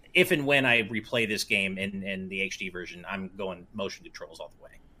if and when I replay this game in the HD version, I'm going motion controls all the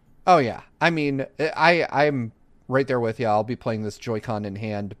way. Oh, yeah. I mean, I'm right there with you. I'll be playing this Joy-Con in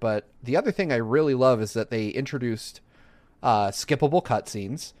hand. But the other thing I really love is that they introduced skippable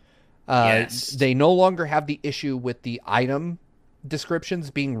cutscenes. Yes. They no longer have the issue with the item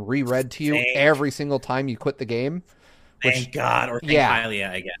descriptions being reread to you every single time you quit the game. Thank God, or thank Hylia,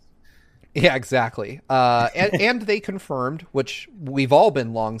 I guess. Yeah, exactly. And they confirmed, which we've all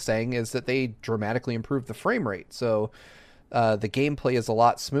been long saying, is that they dramatically improved the frame rate. So the gameplay is a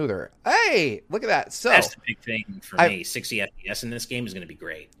lot smoother. Hey, look at that. So that's the big thing for me. 60 FPS in this game is going to be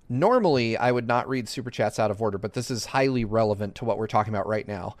great. Normally, I would not read super chats out of order, but this is highly relevant to what we're talking about right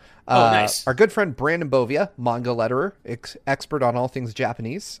now. Nice. Our good friend Brandon Bovia, manga letterer, expert on all things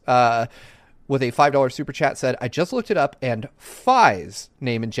Japanese, with a $5 super chat said, I just looked it up, and Fi's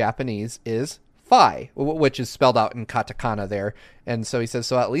name in Japanese is Fi, which is spelled out in katakana there. And so he says,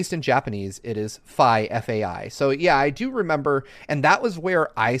 so at least in Japanese, it is Fi, F-A-I. So yeah, I do remember, and that was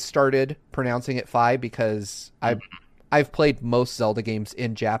where I started pronouncing it Fi, because I've played most Zelda games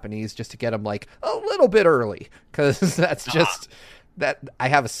in Japanese just to get them like a little bit early, because that's just that I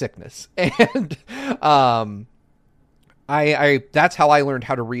have a sickness. And I that's how I learned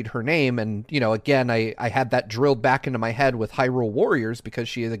how to read her name. And, you know, again, I had that drilled back into my head with Hyrule Warriors, because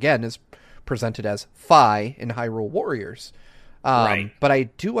she is presented as Fi in Hyrule Warriors. Right. But I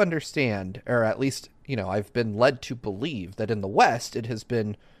do understand, or at least, you know, I've been led to believe that in the West it has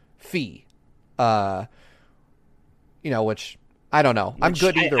been Fi. You know, which I don't know. I'm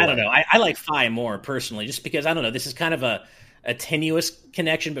good either way. I don't know. I like Fi more personally, just because, I don't know, this is kind of a tenuous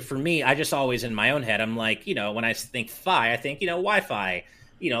connection. But for me, I just always in my own head, I'm like, you know, when I think Fi, I think, you know, Wi-Fi,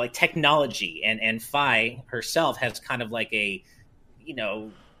 you know, like technology. And Fi herself has kind of like a, you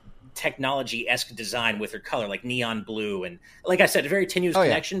know, technology-esque design with her color, like neon blue. And like I said, a very tenuous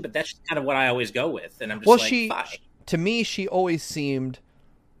connection, but that's kind of what I always go with. And I'm just Fi. To me, she always seemed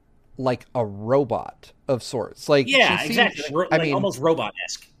like a robot of sorts. Like, yeah, exactly. I mean, almost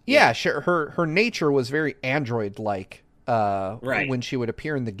robot-esque. Yeah, sure. Her nature was very android-like right. when she would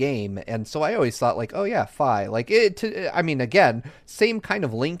appear in the game, and so I always thought like, oh yeah, Fi. Like I mean, again, same kind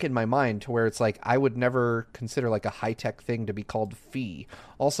of link in my mind to where it's like I would never consider like a high-tech thing to be called Fi.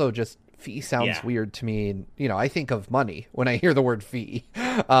 Also, just Fi sounds weird to me, and you know, I think of money when I hear the word Fi.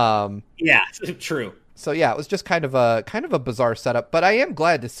 Yeah, true. So yeah, it was just kind of a bizarre setup, but I am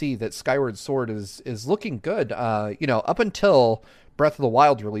glad to see that Skyward Sword is looking good. You know, up until Breath of the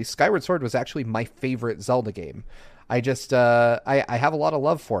Wild release, Skyward Sword was actually my favorite Zelda game. I just I have a lot of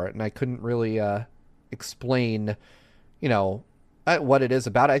love for it, and I couldn't really explain, you know, what it is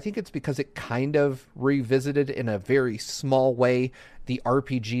about it. I think it's because it kind of revisited in a very small way the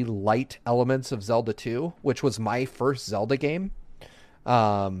RPG light elements of Zelda 2, which was my first Zelda game.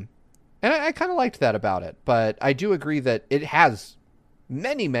 And I kind of liked that about it, but I do agree that it has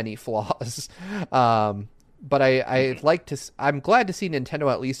many, many flaws. But I'm glad to see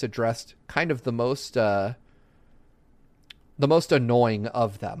Nintendo at least addressed kind of the most annoying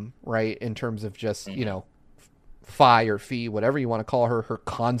of them, right? In terms of just, Fi or Fee, whatever you want to call her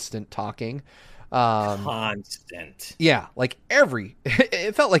constant talking. Constant. Yeah, like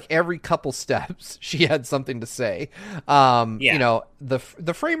it felt like every couple steps she had something to say.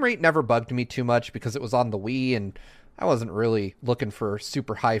 The frame rate never bugged me too much because it was on the Wii, and I wasn't really looking for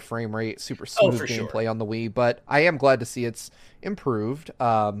super high frame rate, super smooth gameplay on the Wii, but I am glad to see it's improved.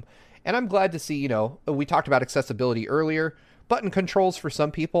 And I'm glad to see, we talked about accessibility earlier. Button controls for some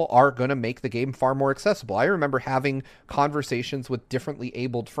people are going to make the game far more accessible. I remember having conversations with differently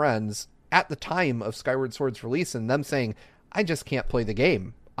abled friends at the time of Skyward Sword's release and them saying, I just can't play the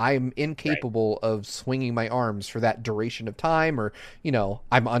game. I'm incapable of swinging my arms for that duration of time, or,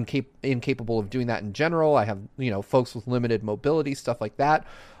 I'm incapable of doing that in general. I have, folks with limited mobility, stuff like that.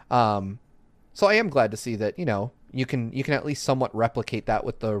 So I am glad to see that, you can at least somewhat replicate that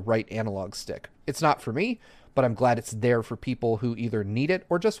with the right analog stick. It's not for me, but I'm glad it's there for people who either need it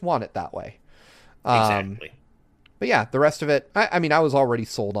or just want it that way. Exactly. But yeah, the rest of it, I was already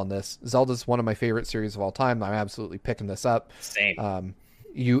sold on this. Zelda's one of my favorite series of all time. I'm absolutely picking this up. Same.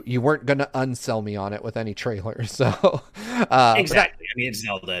 You weren't going to unsell me on it with any trailer, so... exactly. It's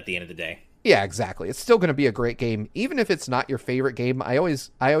Zelda at the end of the day. Yeah, exactly. It's still going to be a great game, even if it's not your favorite game. I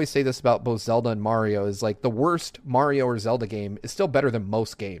always say this about both Zelda and Mario, is like the worst Mario or Zelda game is still better than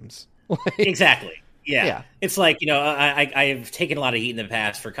most games. Exactly. Yeah. It's like, I've taken a lot of heat in the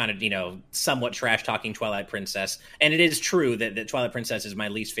past for kind of, somewhat trash talking Twilight Princess. And it is true that Twilight Princess is my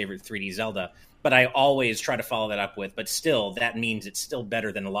least favorite 3D Zelda, but I always try to follow that up with, but still, that means it's still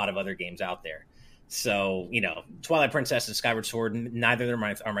better than a lot of other games out there. So, Twilight Princess and Skyward Sword, neither of them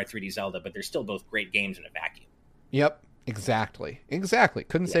are my 3D Zelda, but they're still both great games in a vacuum. Yep, exactly.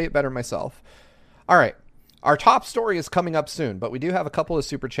 Couldn't say it better myself. All right. Our top story is coming up soon, but we do have a couple of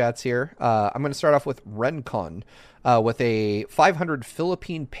super chats here. I'm going to start off with Rencon with a 500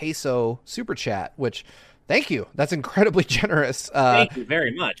 Philippine peso super chat, which, thank you. That's incredibly generous. Thank you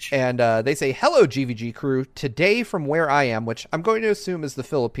very much. And they say, hello, GVG crew. Today from where I am, which I'm going to assume is the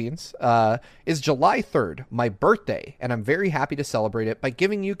Philippines, is July 3rd, my birthday, and I'm very happy to celebrate it by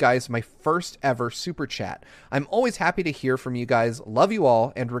giving you guys my first ever super chat. I'm always happy to hear from you guys. Love you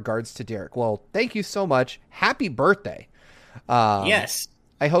all, and regards to Derek. Well, thank you so much. Happy birthday. Yes.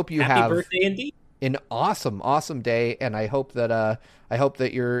 I hope you have happy birthday indeed. An awesome day, and I hope that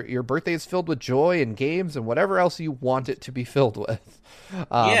your birthday is filled with joy and games and whatever else you want it to be filled with. And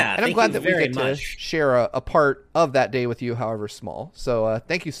I'm glad that we get to share a part of that day with you, however small. So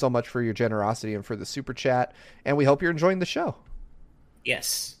thank you so much for your generosity and for the super chat, and we hope you're enjoying the show.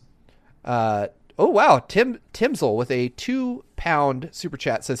 Yes. Oh, wow. Timzel with a £2 super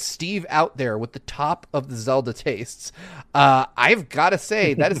chat says, Steve out there with the top of the Zelda tastes. I've got to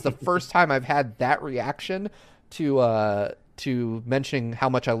say, that is the first time I've had that reaction to mentioning how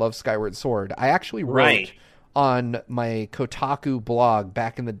much I love Skyward Sword. I actually wrote on my Kotaku blog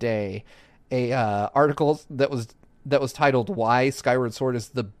back in the day a article that was titled Why Skyward Sword is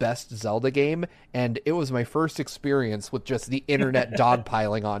the Best Zelda Game, and it was my first experience with just the internet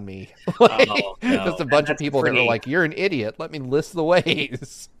dogpiling on me. Just a bunch of people that were like, you're an idiot, let me list the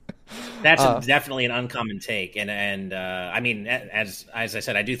ways. That's definitely an uncommon take, and as I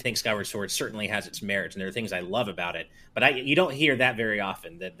said, I do think Skyward Sword certainly has its merits, and there are things I love about it, but you don't hear that very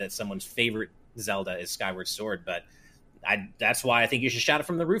often, that someone's favorite Zelda is Skyward Sword, but that's why I think you should shout it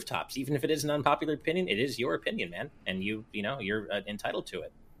from the rooftops. Even if it is an unpopular opinion, it is your opinion, man, and you're entitled to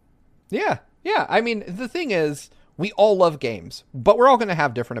it. Yeah. The thing is, we all love games, but we're all going to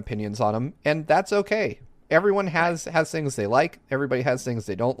have different opinions on them, and that's okay. Everyone has things they like. Everybody has things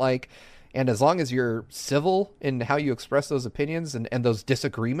they don't like. And as long as you're civil in how you express those opinions and those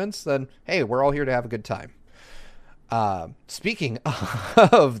disagreements, then, hey, we're all here to have a good time. Speaking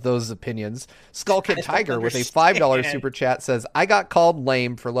of those opinions, Skull Kid Tiger with a $5 super chat says, I got called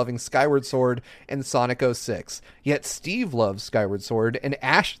lame for loving Skyward Sword and Sonic 06. Yet Steve loves Skyward Sword and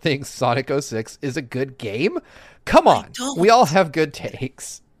Ash thinks Sonic 06 is a good game? Come on. We all have good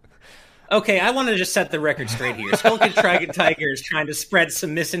takes. Okay, I want to just set the record straight here. Skull Kid Tiger is trying to spread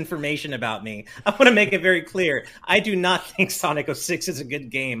some misinformation about me. I want to make it very clear. I do not think Sonic 06 is a good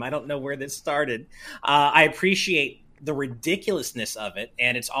game. I don't know where this started. I appreciate the ridiculousness of it,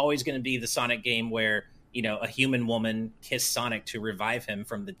 and it's always going to be the Sonic game where a human woman kiss Sonic to revive him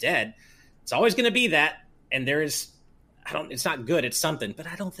from the dead. It's always going to be that. And it's not good. It's something, but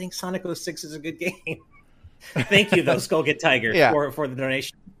I don't think Sonic 06 is a good game. Thank you, though, Skullkid Tiger, for the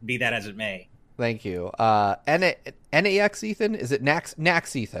donation, be that as it may. Thank you. NAX Ethan? Is it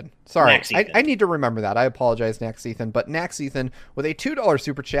Nax Ethan? Sorry, Nax Ethan. I need to remember that. I apologize, Nax Ethan. But Nax Ethan, with a $2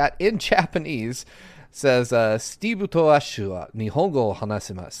 super chat in Japanese, says, Steve to Ashu wa Nihongo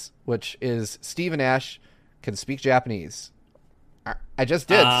hanashimasu, which is Steve and Ash can speak Japanese. I just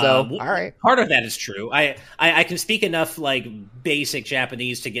did, so all right. Part of that is true. I can speak enough like basic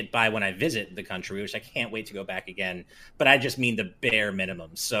Japanese to get by when I visit the country, which I can't wait to go back again. But I just mean the bare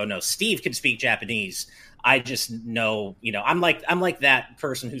minimum. So no, Steve can speak Japanese. I just know, I'm like that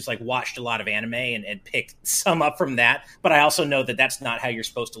person who's like watched a lot of anime and picked some up from that. But I also know that that's not how you're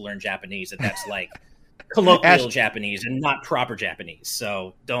supposed to learn Japanese. That's like colloquial Japanese and not proper Japanese.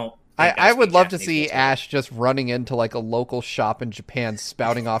 So don't. I would love to see Ash just running into like a local shop in Japan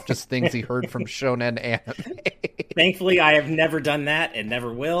spouting off just things he heard from shonen anime. Thankfully, I have never done that and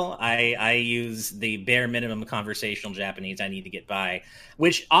never will. I use the bare minimum conversational Japanese I need to get by,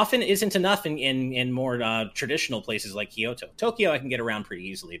 which often isn't enough in more traditional places like Kyoto. Tokyo, I can get around pretty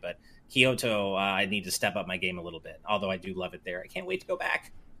easily, but Kyoto, I need to step up my game a little bit, although I do love it there. I can't wait to go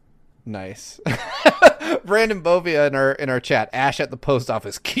back. Nice. Brandon Bovia in our chat. Ash at the post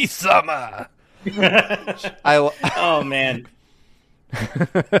office. Kisama. Oh man.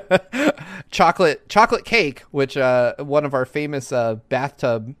 chocolate cake, which one of our famous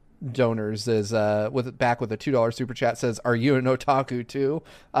bathtub donors is back with a $2 super chat, says, "Are you an otaku too?"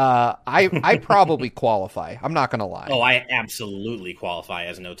 I probably qualify. I'm not gonna lie. Oh, I absolutely qualify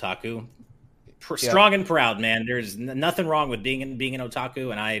as an otaku. Strong and proud, man. There's nothing wrong with being an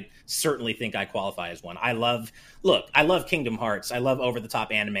otaku, and I certainly think I qualify as one. I love Kingdom Hearts. I love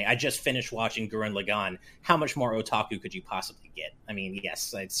over-the-top anime. I just finished watching Gurren Lagann. How much more otaku could you possibly get? I mean,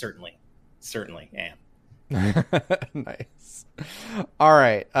 yes, I certainly am. Nice. All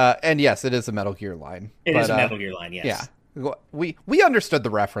right. And yes, it is a Metal Gear line. It is a Metal Gear line, yes. Yeah. We understood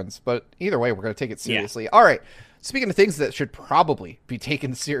the reference, but either way, we're going to take it seriously. Yeah. All right. Speaking of things that should probably be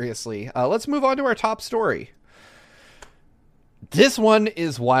taken seriously, let's move on to our top story. This one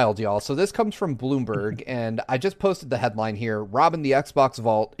is wild, y'all. So this comes from Bloomberg, and I just posted the headline here. Robbing the Xbox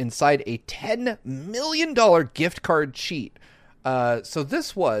vault inside a $10 million gift card cheat. So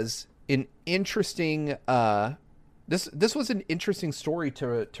this was an interesting this was an interesting story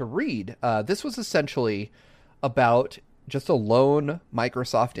to read. This was essentially about just a lone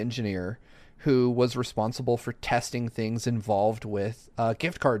Microsoft engineer who was responsible for testing things involved with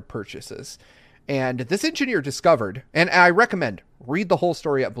gift card purchases. And this engineer discovered, and I recommend read the whole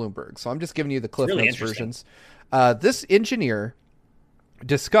story at Bloomberg. So I'm just giving you the Cliff Notes versions. This engineer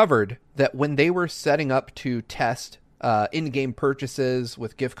discovered that when they were setting up to test in-game purchases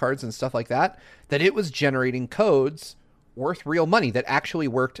with gift cards and stuff like that, that it was generating codes worth real money that actually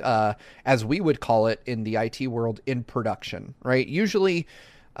worked, as we would call it in the IT world, in production, right? Usually,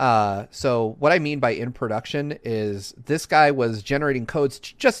 so what I mean by in production is this guy was generating codes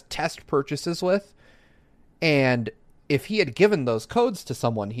to just test purchases with, and if he had given those codes to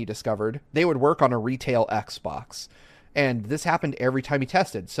someone, he discovered, they would work on a retail Xbox. And this happened every time he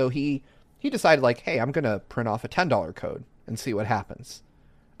tested. So he decided, like, hey, I'm going to print off a $10 code and see what happens.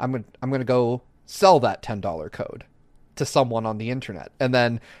 I'm going to go sell that $10 code to someone on the internet. And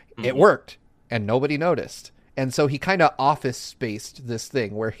then it worked and nobody noticed. And so he kind of office spaced this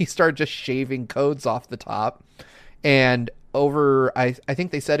thing where he started just shaving codes off the top. And over, I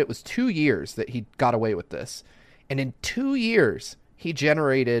think they said it was 2 years that he got away with this. And in 2 years, he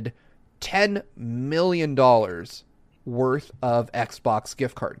generated $10 million worth of Xbox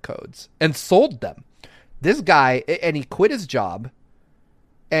gift card codes and sold them. This guy, and he quit his job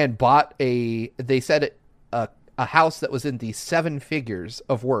and bought they said a house that was in the 7 figures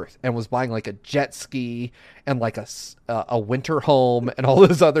of worth and was buying like a jet ski and like a winter home and all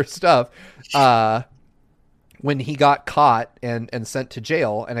this other stuff. When he got caught and sent to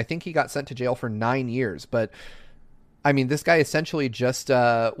jail, and I think he got sent to jail for 9 years. But I mean, this guy essentially just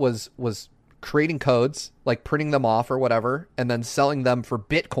was creating codes, like printing them off or whatever, and then selling them for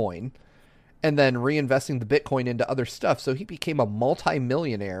Bitcoin, and then reinvesting the Bitcoin into other stuff. So he became a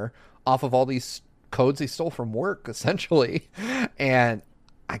multi-millionaire off of all these codes he stole from work, essentially. And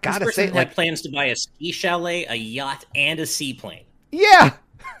I gotta say, had plans to buy a ski chalet, a yacht, and a seaplane. Yeah,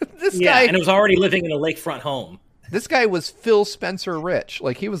 this guy, and it was already living in a lakefront home. This guy was Phil Spencer rich.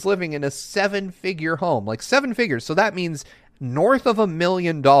 Like, he was living in a 7-figure home, like 7 figures. So that means north of $1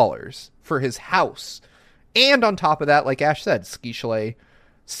 million for his house. And on top of that, like Ash said, ski chalet,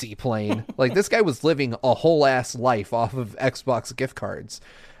 seaplane. Like, this guy was living a whole ass life off of Xbox gift cards.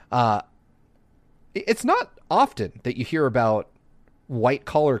 It's not often that you hear about white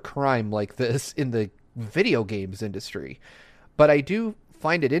collar crime like this in the video games industry, but I do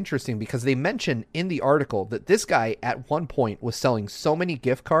find it interesting because they mention in the article that this guy at one point was selling so many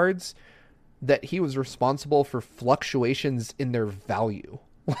gift cards that he was responsible for fluctuations in their value.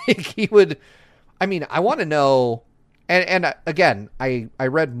 Like, he would, I mean, I want to know, and again, I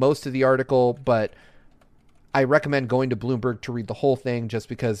read most of the article, but I recommend going to Bloomberg to read the whole thing just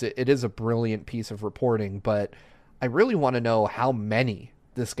because it is a brilliant piece of reporting, but I really want to know how many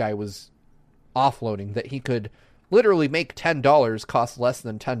this guy was offloading that he could literally make $10 cost less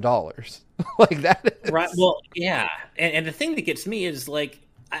than $10. Like, that is... Right. Well, yeah. And the thing that gets me is, like,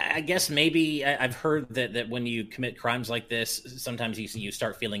 I guess maybe I've heard that when you commit crimes like this, sometimes you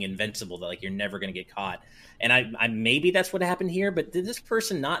start feeling invincible, that like you're never going to get caught. And I maybe that's what happened here. But did this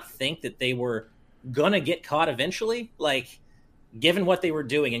person not think that they were going to get caught eventually? Like, given what they were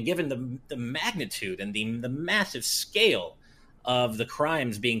doing and given the magnitude and the massive scale of the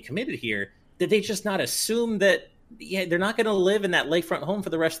crimes being committed here, did they just not assume that they're not going to live in that lakefront home for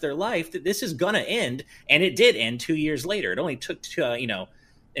the rest of their life, that this is going to end? And it did end 2 years later. It only took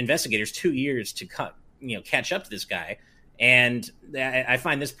investigators 2 years to catch up to this guy. And I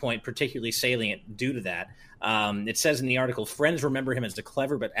find this point particularly salient due to that. It says in the article, friends remember him as a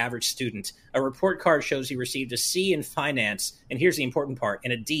clever but average student. A report card shows he received a C in finance, and here's the important part,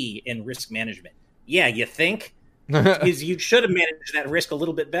 and a D in risk management. Yeah, you think? Because you should have managed that risk a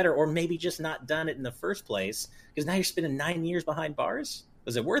little bit better, or maybe just not done it in the first place, because now you're spending 9 years behind bars.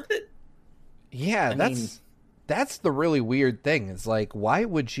 Was it worth it? Yeah, that's the really weird thing. Is like, why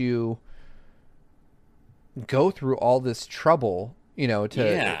would you go through all this trouble,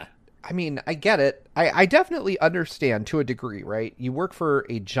 Yeah. I mean, I get it. I definitely understand to a degree, right? You work for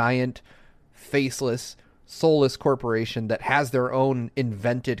a giant, faceless, soulless corporation that has their own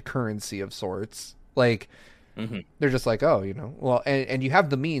invented currency of sorts. Like, they're just like, oh, well, and you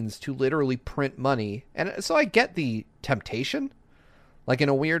have the means to literally print money. And so I get the temptation, like, in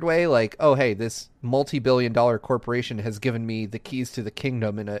a weird way, like, oh, hey, this multi-billion-dollar corporation has given me the keys to the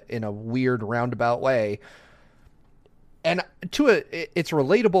kingdom in a weird roundabout way. And it's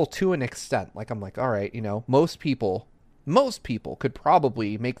relatable to an extent. Like, I'm like, all right, most people could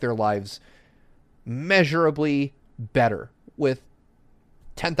probably make their lives measurably better with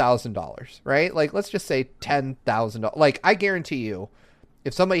 $10,000, right? Like, let's just say $10,000. Like, I guarantee you,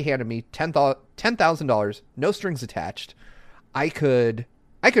 if somebody handed me $10,000, no strings attached, I could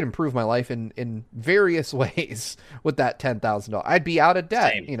improve my life in various ways with that $10,000. I'd be out of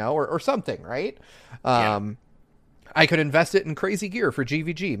debt, Same. Or something, right? Yeah. I could invest it in crazy gear for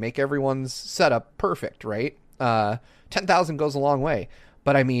GVG, make everyone's setup perfect, right? 10,000 goes a long way.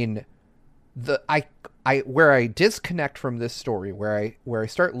 But I mean, where I disconnect from this story, where I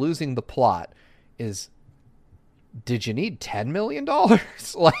start losing the plot is, did you need $10 million?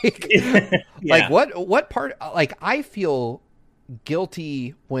 Like, Yeah. like what part, like, I feel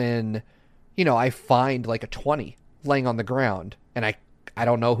guilty when, I find like a 20 laying on the ground and I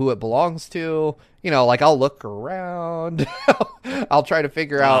don't know who it belongs to. Like, I'll look around. I'll try to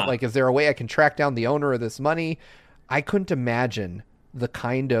figure out, like, is there a way I can track down the owner of this money? I couldn't imagine the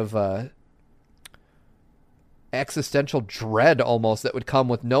kind of existential dread almost that would come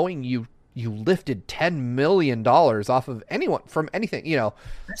with knowing you lifted $10 million off of anyone from anything,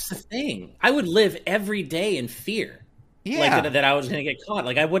 That's the thing. I would live every day in fear. Yeah. Like that I was going to get caught.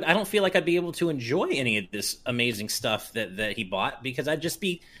 Like, I don't feel like I'd be able to enjoy any of this amazing stuff that he bought, because I'd just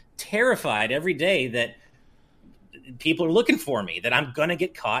be terrified every day that people are looking for me, that I'm going to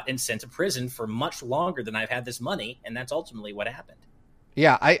get caught and sent to prison for much longer than I've had this money. And that's ultimately what happened.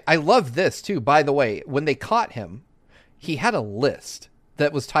 Yeah. I love this too. By the way, when they caught him, he had a list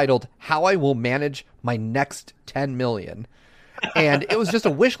that was titled "How I Will Manage My Next 10 Million." And it was just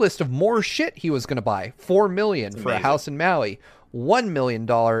a wish list of more shit he was going to buy. $4 million for a house in Maui, $1 million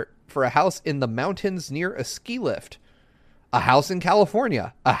for a house in the mountains near a ski lift, a house in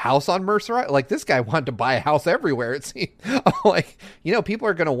California, a house on Mercer Island. Like, this guy wanted to buy a house everywhere, it seemed. Like, people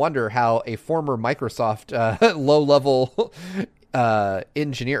are going to wonder how a former Microsoft low-level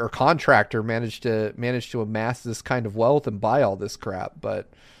engineer or contractor managed to amass this kind of wealth and buy all this crap.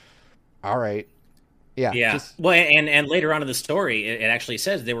 But all right. Yeah. Well, and later on in the story, it actually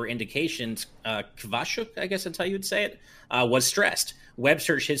says there were indications Kvashuk, I guess that's how you would say it, was stressed. Web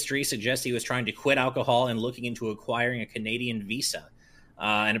search history suggests he was trying to quit alcohol and looking into acquiring a Canadian visa.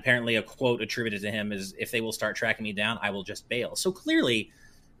 And apparently a quote attributed to him is, "If they will start tracking me down, I will just bail." So clearly,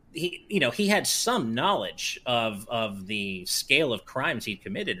 he had some knowledge of the scale of crimes he'd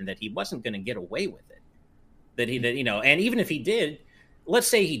committed, and that he wasn't going to get away with it. And even if he did, let's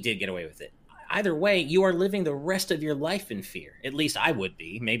say he did get away with it. Either way, you are living the rest of your life in fear. At least I would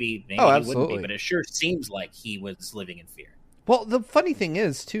be. Maybe he wouldn't be, but it sure seems like he was living in fear. Well, the funny thing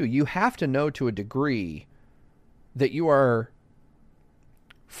is, too, you have to know to a degree that you are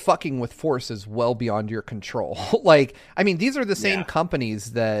fucking with forces well beyond your control. Like, I mean, these are the same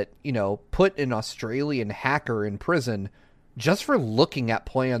companies that, put an Australian hacker in prison just for looking at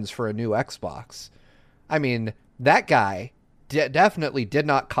plans for a new Xbox. I mean, that guy definitely did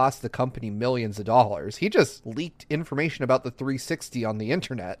not cost the company millions of dollars. He just leaked information about the 360 on the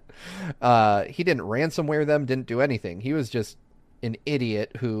internet. He didn't ransomware them, didn't do anything. He was just an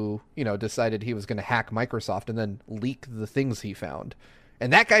idiot who, decided he was going to hack Microsoft and then leak the things he found.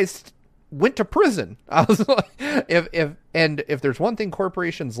 And that guy went to prison. I was like, if there's one thing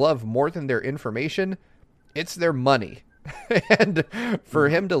corporations love more than their information, it's their money. And for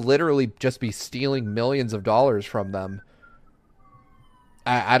him to literally just be stealing millions of dollars from them,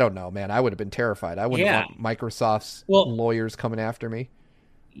 I don't know, man. I would have been terrified. I wouldn't want Microsoft's lawyers coming after me.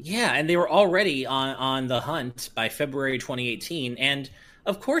 Yeah, and they were already on the hunt by February 2018. And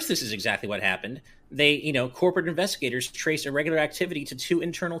of course, this is exactly what happened. They, corporate investigators traced irregular activity to 2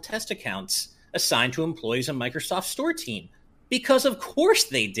 internal test accounts assigned to employees on Microsoft's store team. Because of course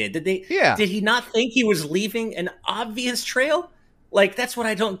they did. Did he not think he was leaving an obvious trail? Like, that's what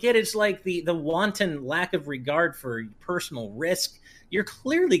I don't get. It's like the wanton lack of regard for personal risk. You're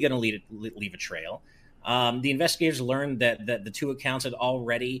clearly going to leave a trail. The investigators learned that the 2 accounts had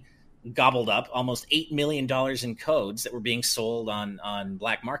already gobbled up almost $8 million in codes that were being sold on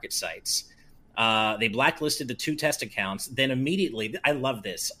black market sites. They blacklisted the 2 test accounts. Then immediately, I love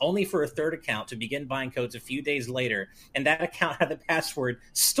this, only for a 3rd account to begin buying codes a few days later. And that account had the password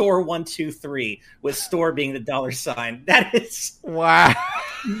store123 with store being the $. That is... Wow.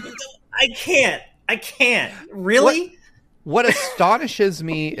 I can't. Really? What astonishes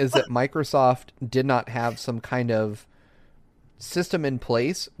me is that Microsoft did not have some kind of system in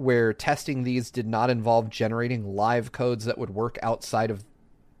place where testing these did not involve generating live codes that would work outside of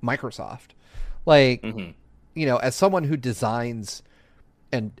Microsoft. Like, as someone who designs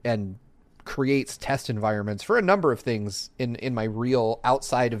and creates test environments for a number of things in my real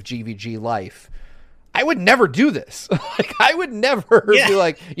outside of GVG life, I would never do this. Like, I would never be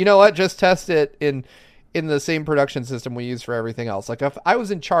like, you know what, just test it in the same production system we use for everything else. Like, if I was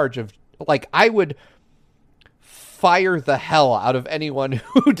in charge of, like, I would fire the hell out of anyone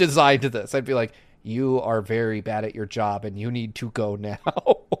who designed this. I'd be like, you are very bad at your job and you need to go now.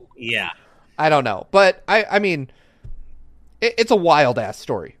 Yeah. I don't know. But I mean, it's a wild ass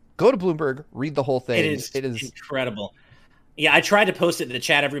story. Go to Bloomberg, read the whole thing. It is incredible. Yeah, I tried to post it in the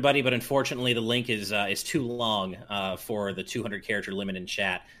chat, everybody, but unfortunately the link is too long for the 200 character limit in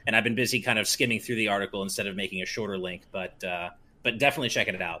chat, and I've been busy kind of skimming through the article instead of making a shorter link. But definitely check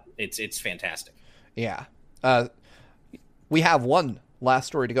it out. It's fantastic. Yeah, we have one last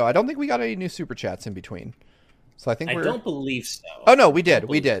story to go. I don't think we got any new super chats in between, so I don't believe so. Oh no, we did.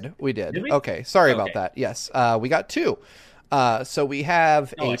 Did we? Okay, sorry about that. Yes, we got 2. So we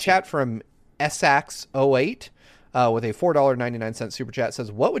have a chat from Sax08. With a $4.99 super chat,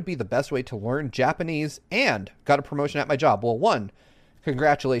 says, what would be the best way to learn Japanese and got a promotion at my job? Well, 1,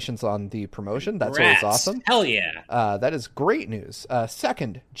 congratulations on the promotion. That's always awesome. Hell yeah. That is great news.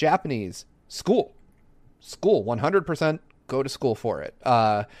 2nd, Japanese school. 100% go to school for it.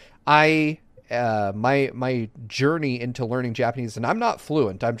 My journey into learning Japanese, and I'm not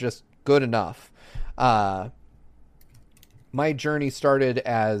fluent, I'm just good enough. My journey started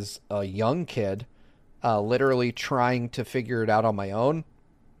as a young kid, literally trying to figure it out on my own.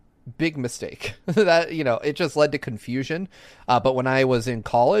 Big mistake. That, it just led to confusion. But when I was in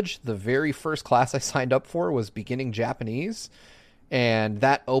college, the very first class I signed up for was beginning Japanese. And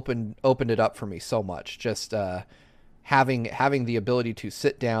that opened it up for me so much. Just having the ability to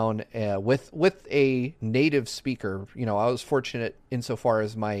sit down with a native speaker. I was fortunate insofar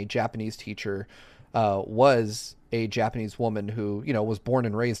as my Japanese teacher was a Japanese woman who, was born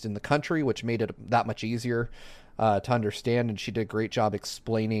and raised in the country, which made it that much easier to understand. And she did a great job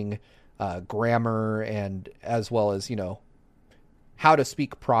explaining grammar and as well as, how to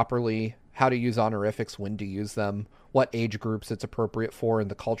speak properly, how to use honorifics, when to use them, what age groups it's appropriate for, and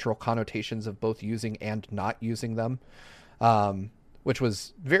the cultural connotations of both using and not using them, which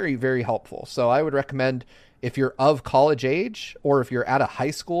was very, very helpful. So I would recommend, if you're of college age or if you're at a high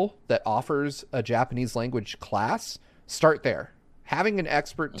school that offers a Japanese language class, start there. Having an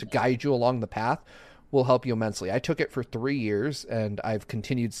expert to guide you along the path will help you immensely. I took it for 3 years, and I've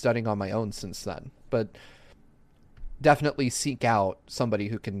continued studying on my own since then. But definitely seek out somebody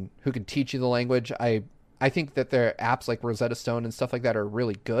who can teach you the language. I think that their apps like Rosetta Stone and stuff like that are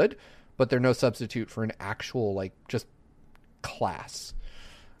really good, but they're no substitute for an actual like just class.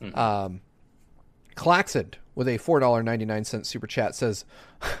 Mm-hmm. Claxon with a $4.99 super chat says,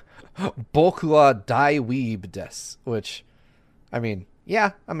 "Boku wa dai weeb desu," which, I mean,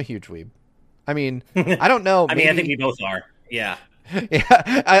 yeah, I'm a huge weeb. I mean, I don't know. I mean, I think we both are. Yeah.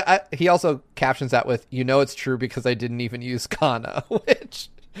 Yeah. He also captions that with, it's true because I didn't even use Kana, which,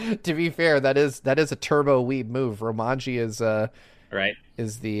 to be fair, that is a turbo weeb move. Romanji is right.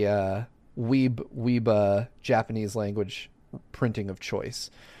 Is the weeb Japanese language printing of choice.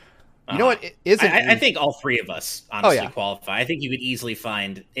 You know what? It isn't. I think all three of us honestly qualify. I think you could easily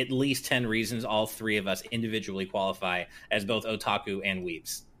find at least 10 reasons all three of us individually qualify as both otaku and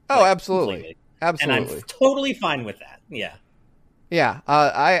weebs. Oh, absolutely. Completely. Absolutely. And I'm totally fine with that. Yeah. Yeah.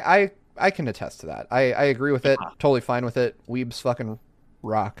 I can attest to that. I agree with it. Totally fine with it. Weebs fucking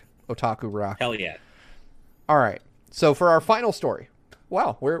rock. Otaku rock. Hell yeah. All right. So for our final story.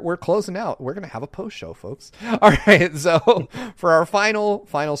 Wow, we're closing out. We're going to have a post show, folks. All right. So for our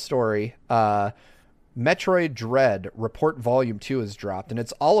final story, Metroid Dread Report Volume 2 is dropped, and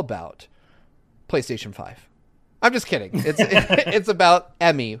it's all about PlayStation 5. I'm just kidding. It's about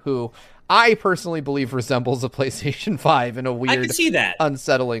Emmy, who I personally believe resembles a PlayStation 5 in a weird, I can see that.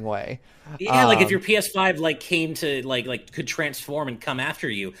 Unsettling way. Yeah, like if your PS5 like came to like could transform and come after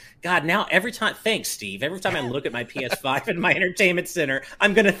you. God, now thanks, Steve. Every time I look at my PS5 in my entertainment center,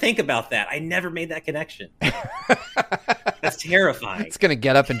 I'm going to think about that. I never made that connection. That's terrifying. It's going to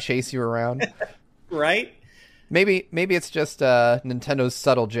get up and chase you around. Right? Maybe it's just Nintendo's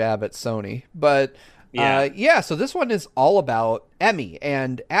subtle jab at Sony, but so this one is all about Emmy.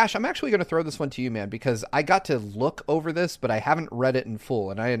 And Ash, I'm actually going to throw this one to you, man, because I got to look over this, but I haven't read it in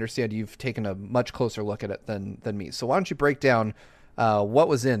full, and I understand you've taken a much closer look at it than me. So why don't you break down what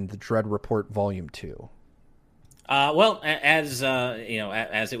was in the Dread Report Volume 2? Well, as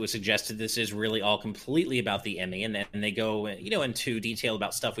as it was suggested, this is really all completely about the Emmy, and they go into detail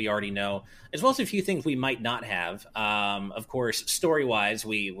about stuff we already know, as well as a few things we might not have. Of course, story-wise,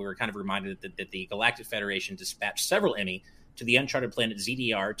 we were kind of reminded that the Galactic Federation dispatched several Emmy to the uncharted planet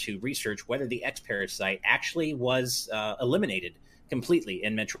ZDR to research whether the X-Parasite actually was eliminated completely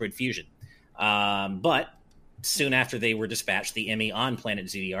in Metroid Fusion. But soon after they were dispatched, the Emmy on planet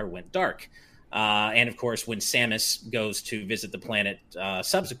ZDR went dark. And of course, when Samus goes to visit the planet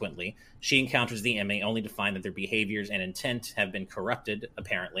subsequently, she encounters the Emmy only to find that their behaviors and intent have been corrupted,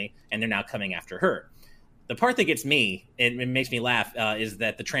 apparently, and they're now coming after her. The part that gets me, and it makes me laugh, is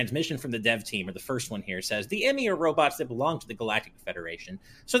that the transmission from the dev team, or the first one here, says, the Emmy are robots that belong to the Galactic Federation,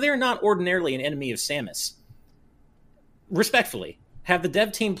 so they're not ordinarily an enemy of Samus. Respectfully, have the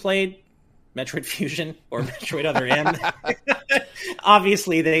dev team played Metroid Fusion or Metroid Other M?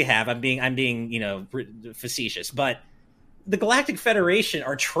 Obviously they have. I'm being facetious, but the Galactic Federation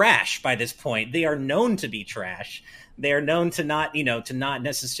are trash by this point. They are known to be trash. They are known to not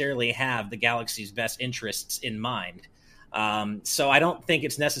necessarily have the galaxy's best interests in mind. So I don't think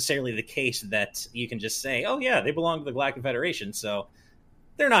it's necessarily the case that you can just say, oh yeah, they belong to the Galactic Federation, so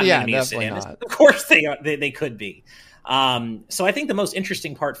they're not an enemy of Samus. Of course they are. They could be. So I think the most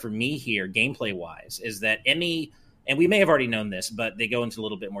interesting part for me here, gameplay-wise, is that Emmy, and we may have already known this, but they go into a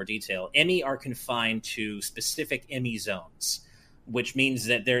little bit more detail. Emmy are confined to specific Emmy zones, which means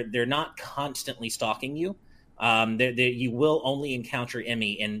that they're not constantly stalking you. You will only encounter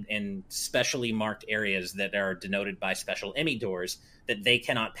Emmy in specially marked areas that are denoted by special Emmy doors that they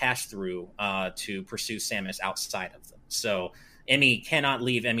cannot pass through to pursue Samus outside of them. So Emmy cannot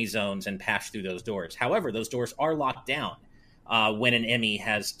leave Emmy zones and pass through those doors. However, those doors are locked down when an Emmy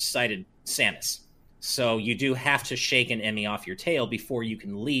has sighted Samus. So you do have to shake an Emmy off your tail before you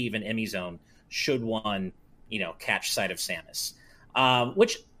can leave an Emmy zone should one, catch sight of Samus.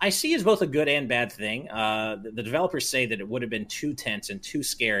 Which I see as both a good and bad thing. The developers say that it would have been too tense and too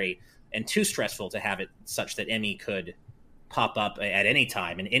scary and too stressful to have it such that Emmy could pop up at any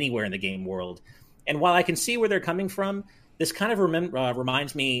time and anywhere in the game world. And while I can see where they're coming from, this kind of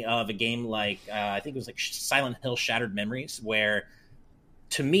reminds me of a game like, I think it was like Silent Hill Shattered Memories, where,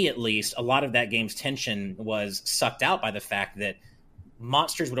 to me at least, a lot of that game's tension was sucked out by the fact that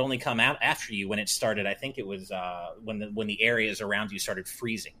monsters would only come out after you when it started. I think it was when the areas around you started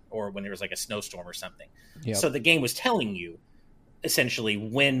freezing, or when there was like a snowstorm or something. Yep. So the game was telling you, essentially,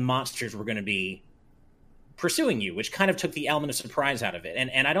 when monsters were going to be pursuing you, which kind of took the element of surprise out of it.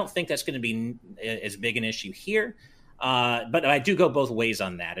 And I don't think that's going to be as big an issue here. But I do go both ways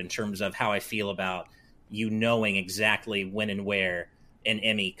on that in terms of how I feel about you knowing exactly when and where an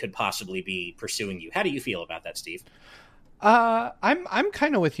Emmy could possibly be pursuing you. How do you feel about that, Steve? I'm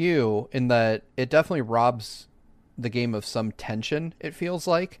kind of with you in that it definitely robs the game of some tension. It feels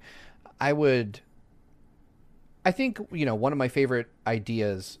like I would. I think, one of my favorite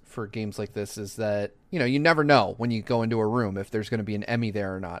ideas for games like this is that, you never know when you go into a room if there's going to be an Emmy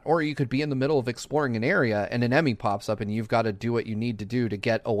there or not. Or you could be in the middle of exploring an area and an Emmy pops up and you've got to do what you need to do to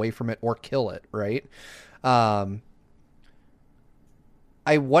get away from it or kill it, right? I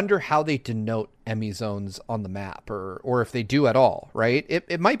wonder how they denote Emmy zones on the map or if they do at all, right?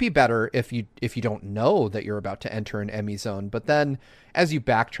 It might be better if you don't know that you're about to enter an Emmy zone, but then as you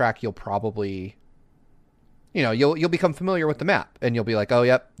backtrack, you'll probably you'll become familiar with the map and you'll be like, oh,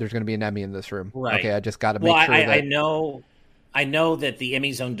 yep, there's going to be an Emmy in this room. Right. Okay, I just got to make sure that I know that the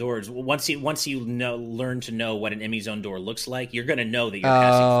Emmy zone doors, once you learn to know what an Emmy zone door looks like, you're going to know that you're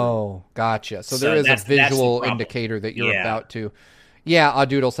passing through. Oh, gotcha. So there is a visual indicator that you're about to. Yeah,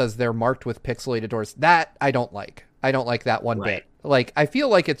 Audoodle says they're marked with pixelated doors. That I don't like. I don't like that one bit. Like, I feel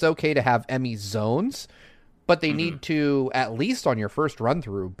like it's okay to have Emmy zones, but they need to, at least on your first run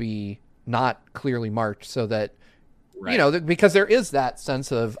through, be not clearly marked so that because there is that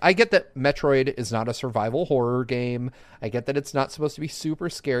sense of, I get that Metroid is not a survival horror game, I get that it's not supposed to be super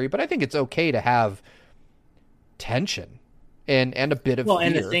scary, but I think it's okay to have tension and a bit of fear.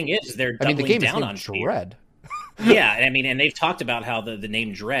 And the thing is, they're doubling the game down is on Dread. Yeah, and they've talked about how the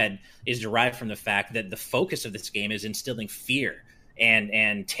name Dread is derived from the fact that the focus of this game is instilling fear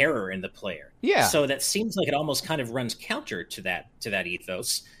and terror in the player. Yeah, so that seems like it almost kind of runs counter to that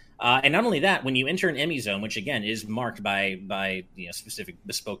ethos. And not only that, when you enter an Emmy zone, which again is marked by specific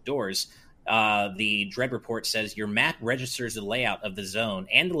bespoke doors, the Dread report says your map registers the layout of the zone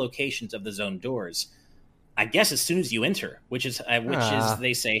and the locations of the zone doors, I guess, as soon as you enter, which is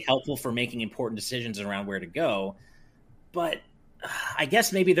they say helpful for making important decisions around where to go. But I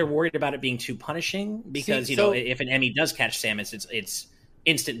guess maybe they're worried about it being too punishing because if an Emmy does catch Samus, it's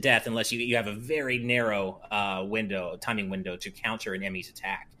instant death unless you have a very narrow timing window to counter an Emmy's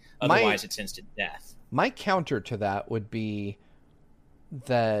attack. Otherwise, it's instant death. My counter to that would be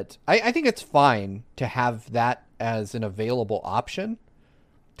that I think it's fine to have that as an available option,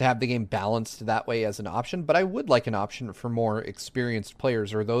 to have the game balanced that way as an option, but I would like an option for more experienced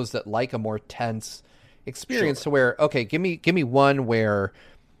players or those that like a more tense experience to where, okay, give me one where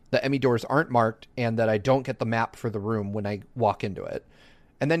the Emmy doors aren't marked and that I don't get the map for the room when I walk into it.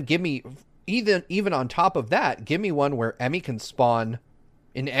 And then give me, even on top of that, give me one where Emmy can spawn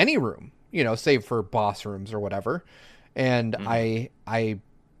in any room, save for boss rooms or whatever. And I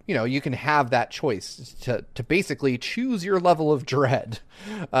you can have that choice to basically choose your level of dread.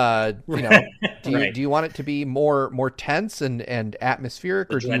 Do you want it to be more tense and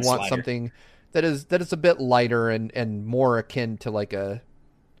atmospheric, or do you want something that is a bit lighter and more akin to like a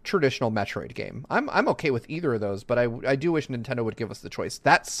traditional Metroid game? I'm okay with either of those, but I do wish Nintendo would give us the choice.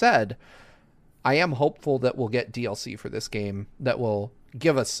 That said, I am hopeful that we'll get DLC for this game that will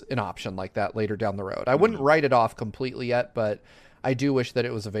give us an option like that later down the road. I wouldn't write it off completely yet, but I do wish that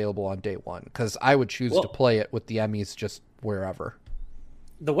it was available on day one, because I would choose to play it with the Emmys just wherever.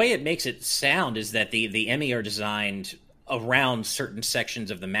 The way it makes it sound is that the Emmy are designed around certain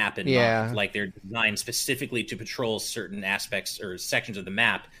sections of the map in mind. Like they're designed specifically to patrol certain aspects or sections of the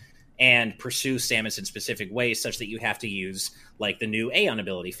map and pursue Samus in specific ways, such that you have to use like the new Aeon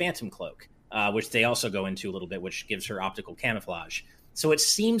ability, Phantom Cloak, which they also go into a little bit, which gives her optical camouflage. So it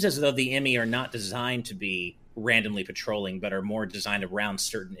seems as though the Emmy are not designed to be randomly patrolling, but are more designed around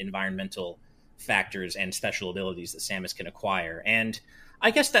certain environmental factors and special abilities that Samus can acquire. And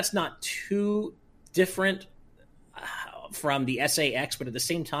I guess that's not too different from the SA-X, but at the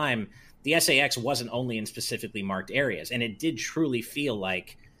same time, the SA-X wasn't only in specifically marked areas, and it did truly feel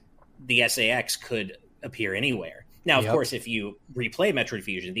like the SA-X could appear anywhere. Now, of course, if you replay Metroid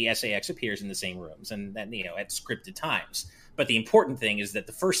Fusion, the SA-X appears in the same rooms and at scripted times. But the important thing is that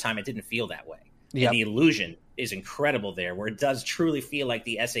the first time it didn't feel that way. Yep. And the illusion is incredible there, where it does truly feel like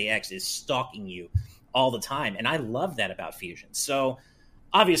the SA-X is stalking you all the time. And I love that about Fusion. So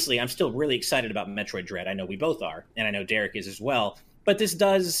obviously, I'm still really excited about Metroid Dread. I know we both are, and I know Derek is as well. But this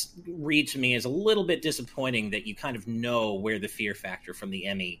does read to me as a little bit disappointing that you kind of know where the fear factor from the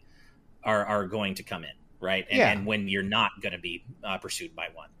Emmy are going to come in, right? And when you're not going to be pursued by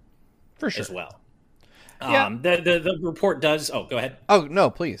one. For sure. As well. The report does... Oh, go ahead. Oh,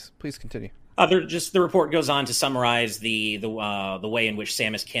 no, please continue. The report goes on to summarize the way in which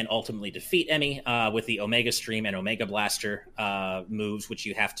Samus can ultimately defeat Emmy with the Omega Stream and Omega Blaster moves, which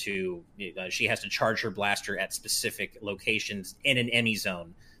you have to... she has to charge her blaster at specific locations in an Emmy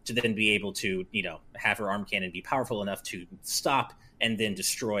zone to then be able to, have her arm cannon be powerful enough to stop and then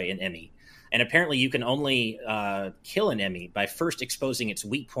destroy an Emmy. And apparently you can only kill an Emmy by first exposing its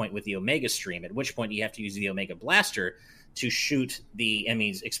weak point with the Omega Stream, at which point you have to use the Omega Blaster to shoot the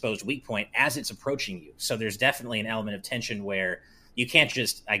Emmy's exposed weak point as it's approaching you. So there's definitely an element of tension where you can't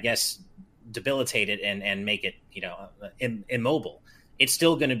just, I guess, debilitate it and make it, immobile. It's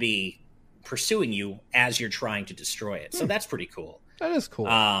still going to be pursuing you as you're trying to destroy it. So that's pretty cool. That is cool.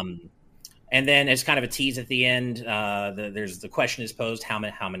 And then as kind of a tease at the end, the question is posed, how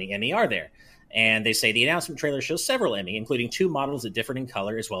many Emmy are there? And they say the announcement trailer shows several Emmy, including 2 models that differed in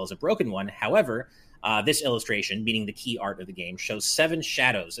color as well as a broken one. However, this illustration, meaning the key art of the game, shows 7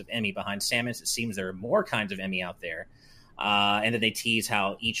 shadows of Emmy behind Samus. It seems there are more kinds of Emmy out there. And then they tease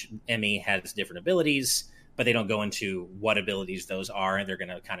how each Emmy has different abilities, but they don't go into what abilities those are, and they're going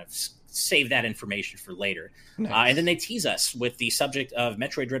to kind of save that information for later. Nice. And then they tease us with the subject of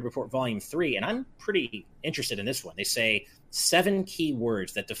Metroid Dread Report Volume 3, and I'm pretty interested in this one. They say 7 key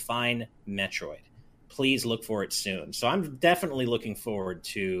words that define Metroid. Please look for it soon. So I'm definitely looking forward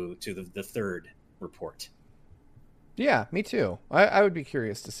to the third report. Yeah, me too. I would be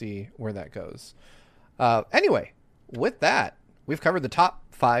curious to see where that goes. Anyway, with that, we've covered the top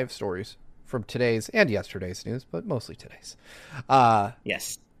 5 stories from today's and yesterday's news, but mostly today's.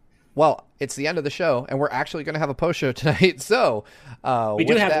 Yes. Well, it's the end of the show, and we're actually going to have a post show tonight. So we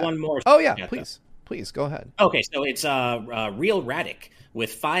do have one more. Oh yeah, please go ahead. Okay, so it's Real Radic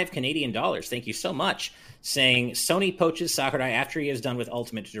with $5 Canadian. Thank you so much. Saying Sony poaches Sakurai after he is done with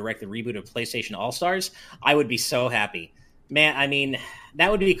Ultimate to direct the reboot of PlayStation All Stars. I would be so happy. Man, I mean, that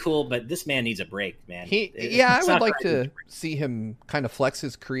would be cool, but this man needs a break, man. I would like to see him kind of flex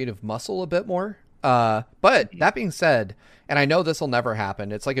his creative muscle a bit more. But that being said, and I know this will never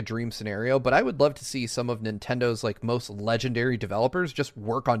happen, it's like a dream scenario, but I would love to see some of Nintendo's like most legendary developers just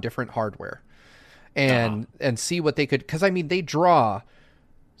work on different hardware and see what they could, because I mean, they draw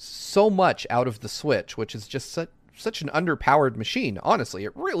so much out of the Switch, which is just such an underpowered machine. Honestly,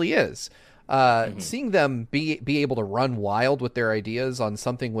 it really is. Seeing them be able to run wild with their ideas on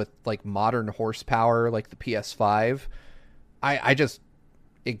something with like modern horsepower, like the PS5,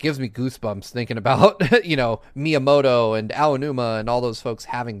 it gives me goosebumps thinking about, Miyamoto and Aonuma and all those folks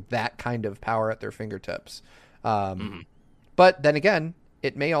having that kind of power at their fingertips. But then again,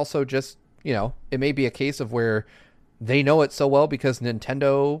 it may also just, it may be a case of where they know it so well because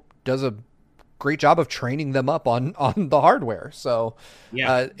Nintendo does a great job of training them up on the hardware. So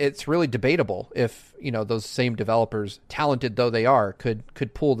it's really debatable if, those same developers, talented though they are,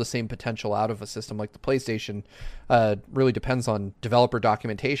 could pull the same potential out of a system like the PlayStation. Really depends on developer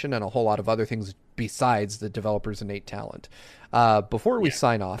documentation and a whole lot of other things besides the developer's innate talent. Before we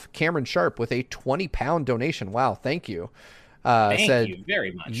sign off, Cameron Sharp with a 20-pound donation. Wow. Thank you. Thank you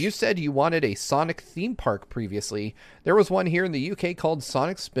very much. You said you wanted a Sonic theme park previously. There was one here in the UK called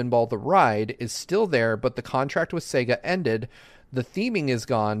Sonic Spinball. The ride is still there, but the contract with Sega ended. The theming is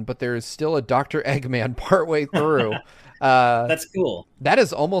gone, but there is still a Dr. Eggman partway through. That's cool. That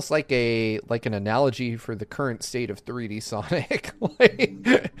is almost like an analogy for the current state of 3D Sonic.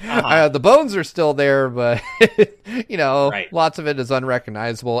 The bones are still there, but lots of it is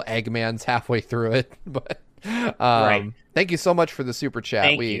unrecognizable. Eggman's halfway through it, but thank you so much for the super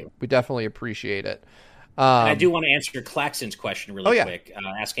chat. We definitely appreciate it. And I do want to answer Claxon's question really quick,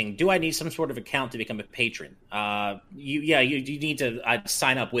 asking, do I need some sort of account to become a patron? You need to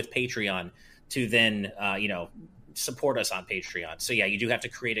sign up with Patreon to then, support us on Patreon. So you do have to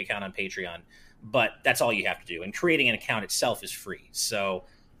create an account on Patreon, but that's all you have to do. And creating an account itself is free. So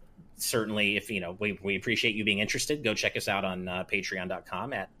certainly if, we appreciate you being interested, go check us out on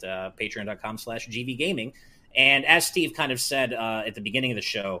patreon.com at patreon.com/GVGaming. And as Steve kind of said at the beginning of the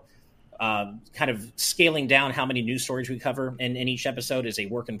show, kind of scaling down how many news stories we cover in each episode is a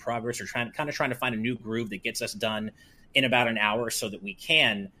work in progress. We're trying to find a new groove that gets us done in about an hour so that we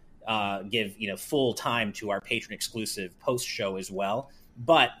can give full time to our patron exclusive post show as well.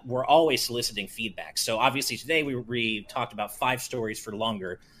 But we're always soliciting feedback. So obviously today we talked about 5 stories for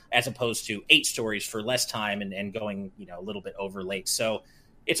longer as opposed to 8 stories for less time and going a little bit over late. So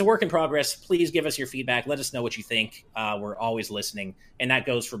it's a work in progress. Please give us your feedback. Let us know what you think. We're always listening. And that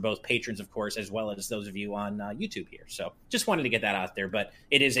goes for both patrons, of course, as well as those of you on YouTube here. So just wanted to get that out there. But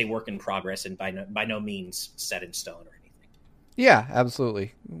it is a work in progress and by no means set in stone or anything. Yeah,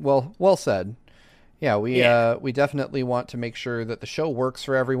 absolutely. Well said. Yeah, we definitely want to make sure that the show works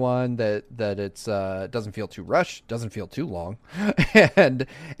for everyone, that it's doesn't feel too rushed, doesn't feel too long, and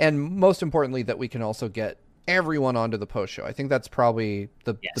most importantly, that we can also get everyone onto the post show. I think that's probably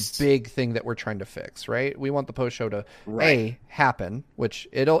the big thing that we're trying to fix, right? We want the post show to happen, which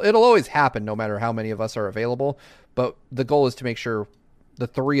it'll always happen no matter how many of us are available. But the goal is to make sure the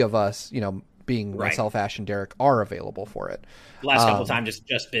three of us, being myself, Ash, and Derek, are available for it. The last couple of times it's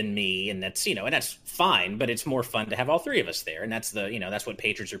just been me, and that's and that's fine, but it's more fun to have all three of us there, and that's that's what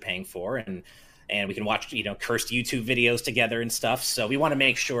patrons are paying for, and we can watch cursed YouTube videos together and stuff. So we want to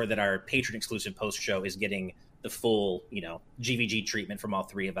make sure that our patron exclusive post show is getting the full GVG treatment from all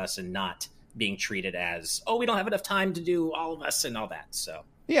three of us, and not being treated as, we don't have enough time to do all of us and all that. So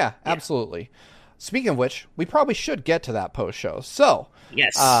yeah. Absolutely. Speaking of which, we probably should get to that post show. So,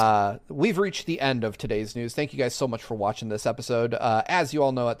 yes, we've reached the end of today's news. Thank you guys so much for watching this episode. As you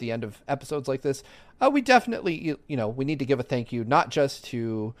all know, at the end of episodes like this, we definitely, we need to give a thank you, not just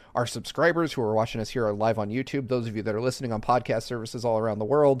to our subscribers who are watching us here live on YouTube, those of you that are listening on podcast services all around the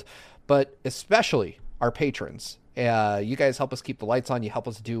world, but especially our patrons. You guys help us keep the lights on. You help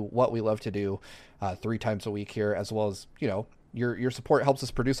us do what we love to do 3 times a week here, as well as, your support helps us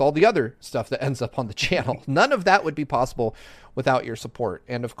produce all the other stuff that ends up on the channel. None of that would be possible without your support.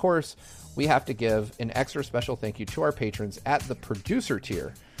 And of course, we have to give an extra special thank you to our patrons at the producer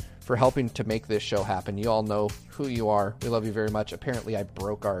tier for helping to make this show happen. You all know who you are. We love you very much. Apparently, I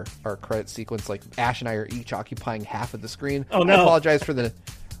broke our credit sequence. Like, Ash and I are each occupying half of the screen. Oh, no. I apologize for the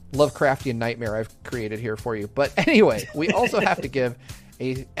Lovecraftian nightmare I've created here for you. But anyway, we also have to give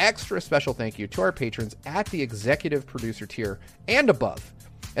a extra special thank you to our patrons at the executive producer tier and above.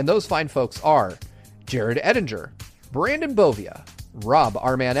 And those fine folks are Jared Edinger, Brandon Bovia, Rob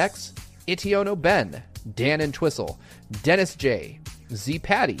Arman X, Itiono Ben, Dan and Twistle, Dennis J, Z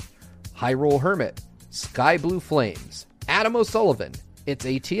Patty, Hyrule Hermit, Sky Blue Flames, Adam O'Sullivan, It's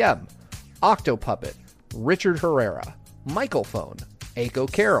ATM, Octopuppet, Richard Herrera, Michael Phone,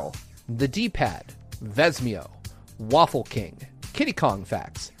 Aiko Carroll, The D-Pad, Vesmio, Waffle King, Kitty Kong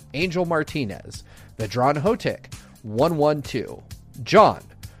Facts, Angel Martinez, Vedran Hotek, 112, John,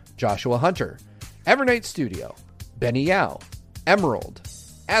 Joshua Hunter, Evernight Studio, Benny Yao, Emerald,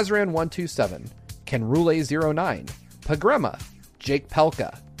 Azran127, Kenrule09, Pagrema, Jake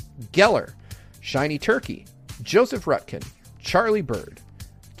Pelka, Geller, Shiny Turkey, Joseph Rutkin, Charlie Bird,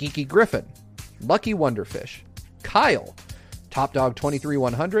 Geeky Griffin, Lucky Wonderfish, Kyle, Top Dog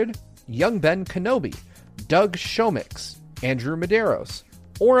 23100, Young Ben Kenobi, Doug Shomix, Andrew Medeiros,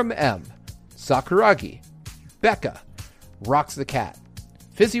 Orem M, Sakuragi, Becca, Rocks the Cat,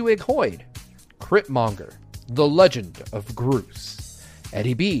 Fizzywig Hoyd, Critmonger, The Legend of Groose,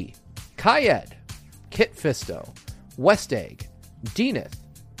 Eddie B, Kayed, Kit Fisto, Westegg, Deaneth,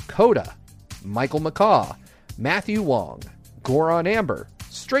 Coda, Michael McCaw, Matthew Wong, Goron Amber,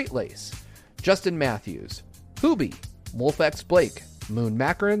 Straightlace, Justin Matthews, Hoobie, Wolfex Blake, Moon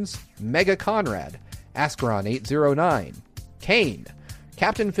Macarons, Mega Conrad, Ascaron 809, Kane,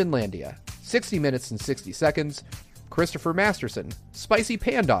 Captain Finlandia, 60 Minutes and 60 Seconds, Christopher Masterson, Spicy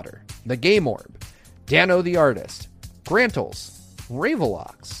Pandaughter, The Game Orb, Dano the Artist, Grantles,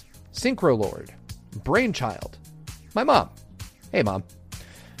 Ravelox, Synchrolord, Brainchild, my mom, hey mom,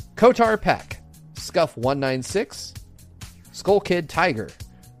 Kotar Peck, Scuff196, Skull Kid Tiger,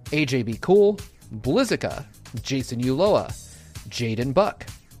 AJB Cool, Blizzica, Jason Uloa, Jaden Buck,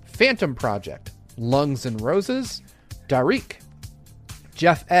 Phantom Project, Lungs and Roses, Darik,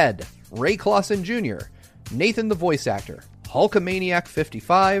 Jeff Ed, Ray Clausen Jr., Nathan the Voice Actor, Hulkamaniac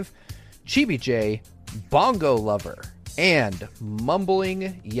 55, Chibi J, Bongo Lover, and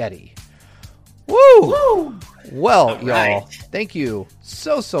Mumbling Yeti. Woo! Woo! Well, y'all, thank you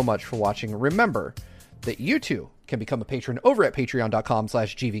so much for watching. Remember that you too can become a patron over at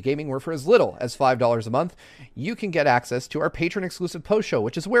patreon.com/gvgaming, where for as little as $5 a month, you can get access to our patron exclusive post show,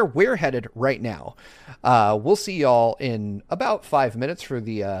 which is where we're headed right now. We'll see y'all in about 5 minutes for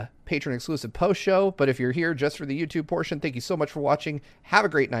the patron exclusive post show. But if you're here just for the YouTube portion, thank you so much for watching. Have a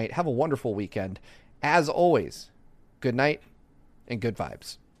great night. Have a wonderful weekend. As always, good night and good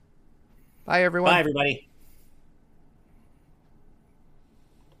vibes. Bye, everyone. Bye, everybody.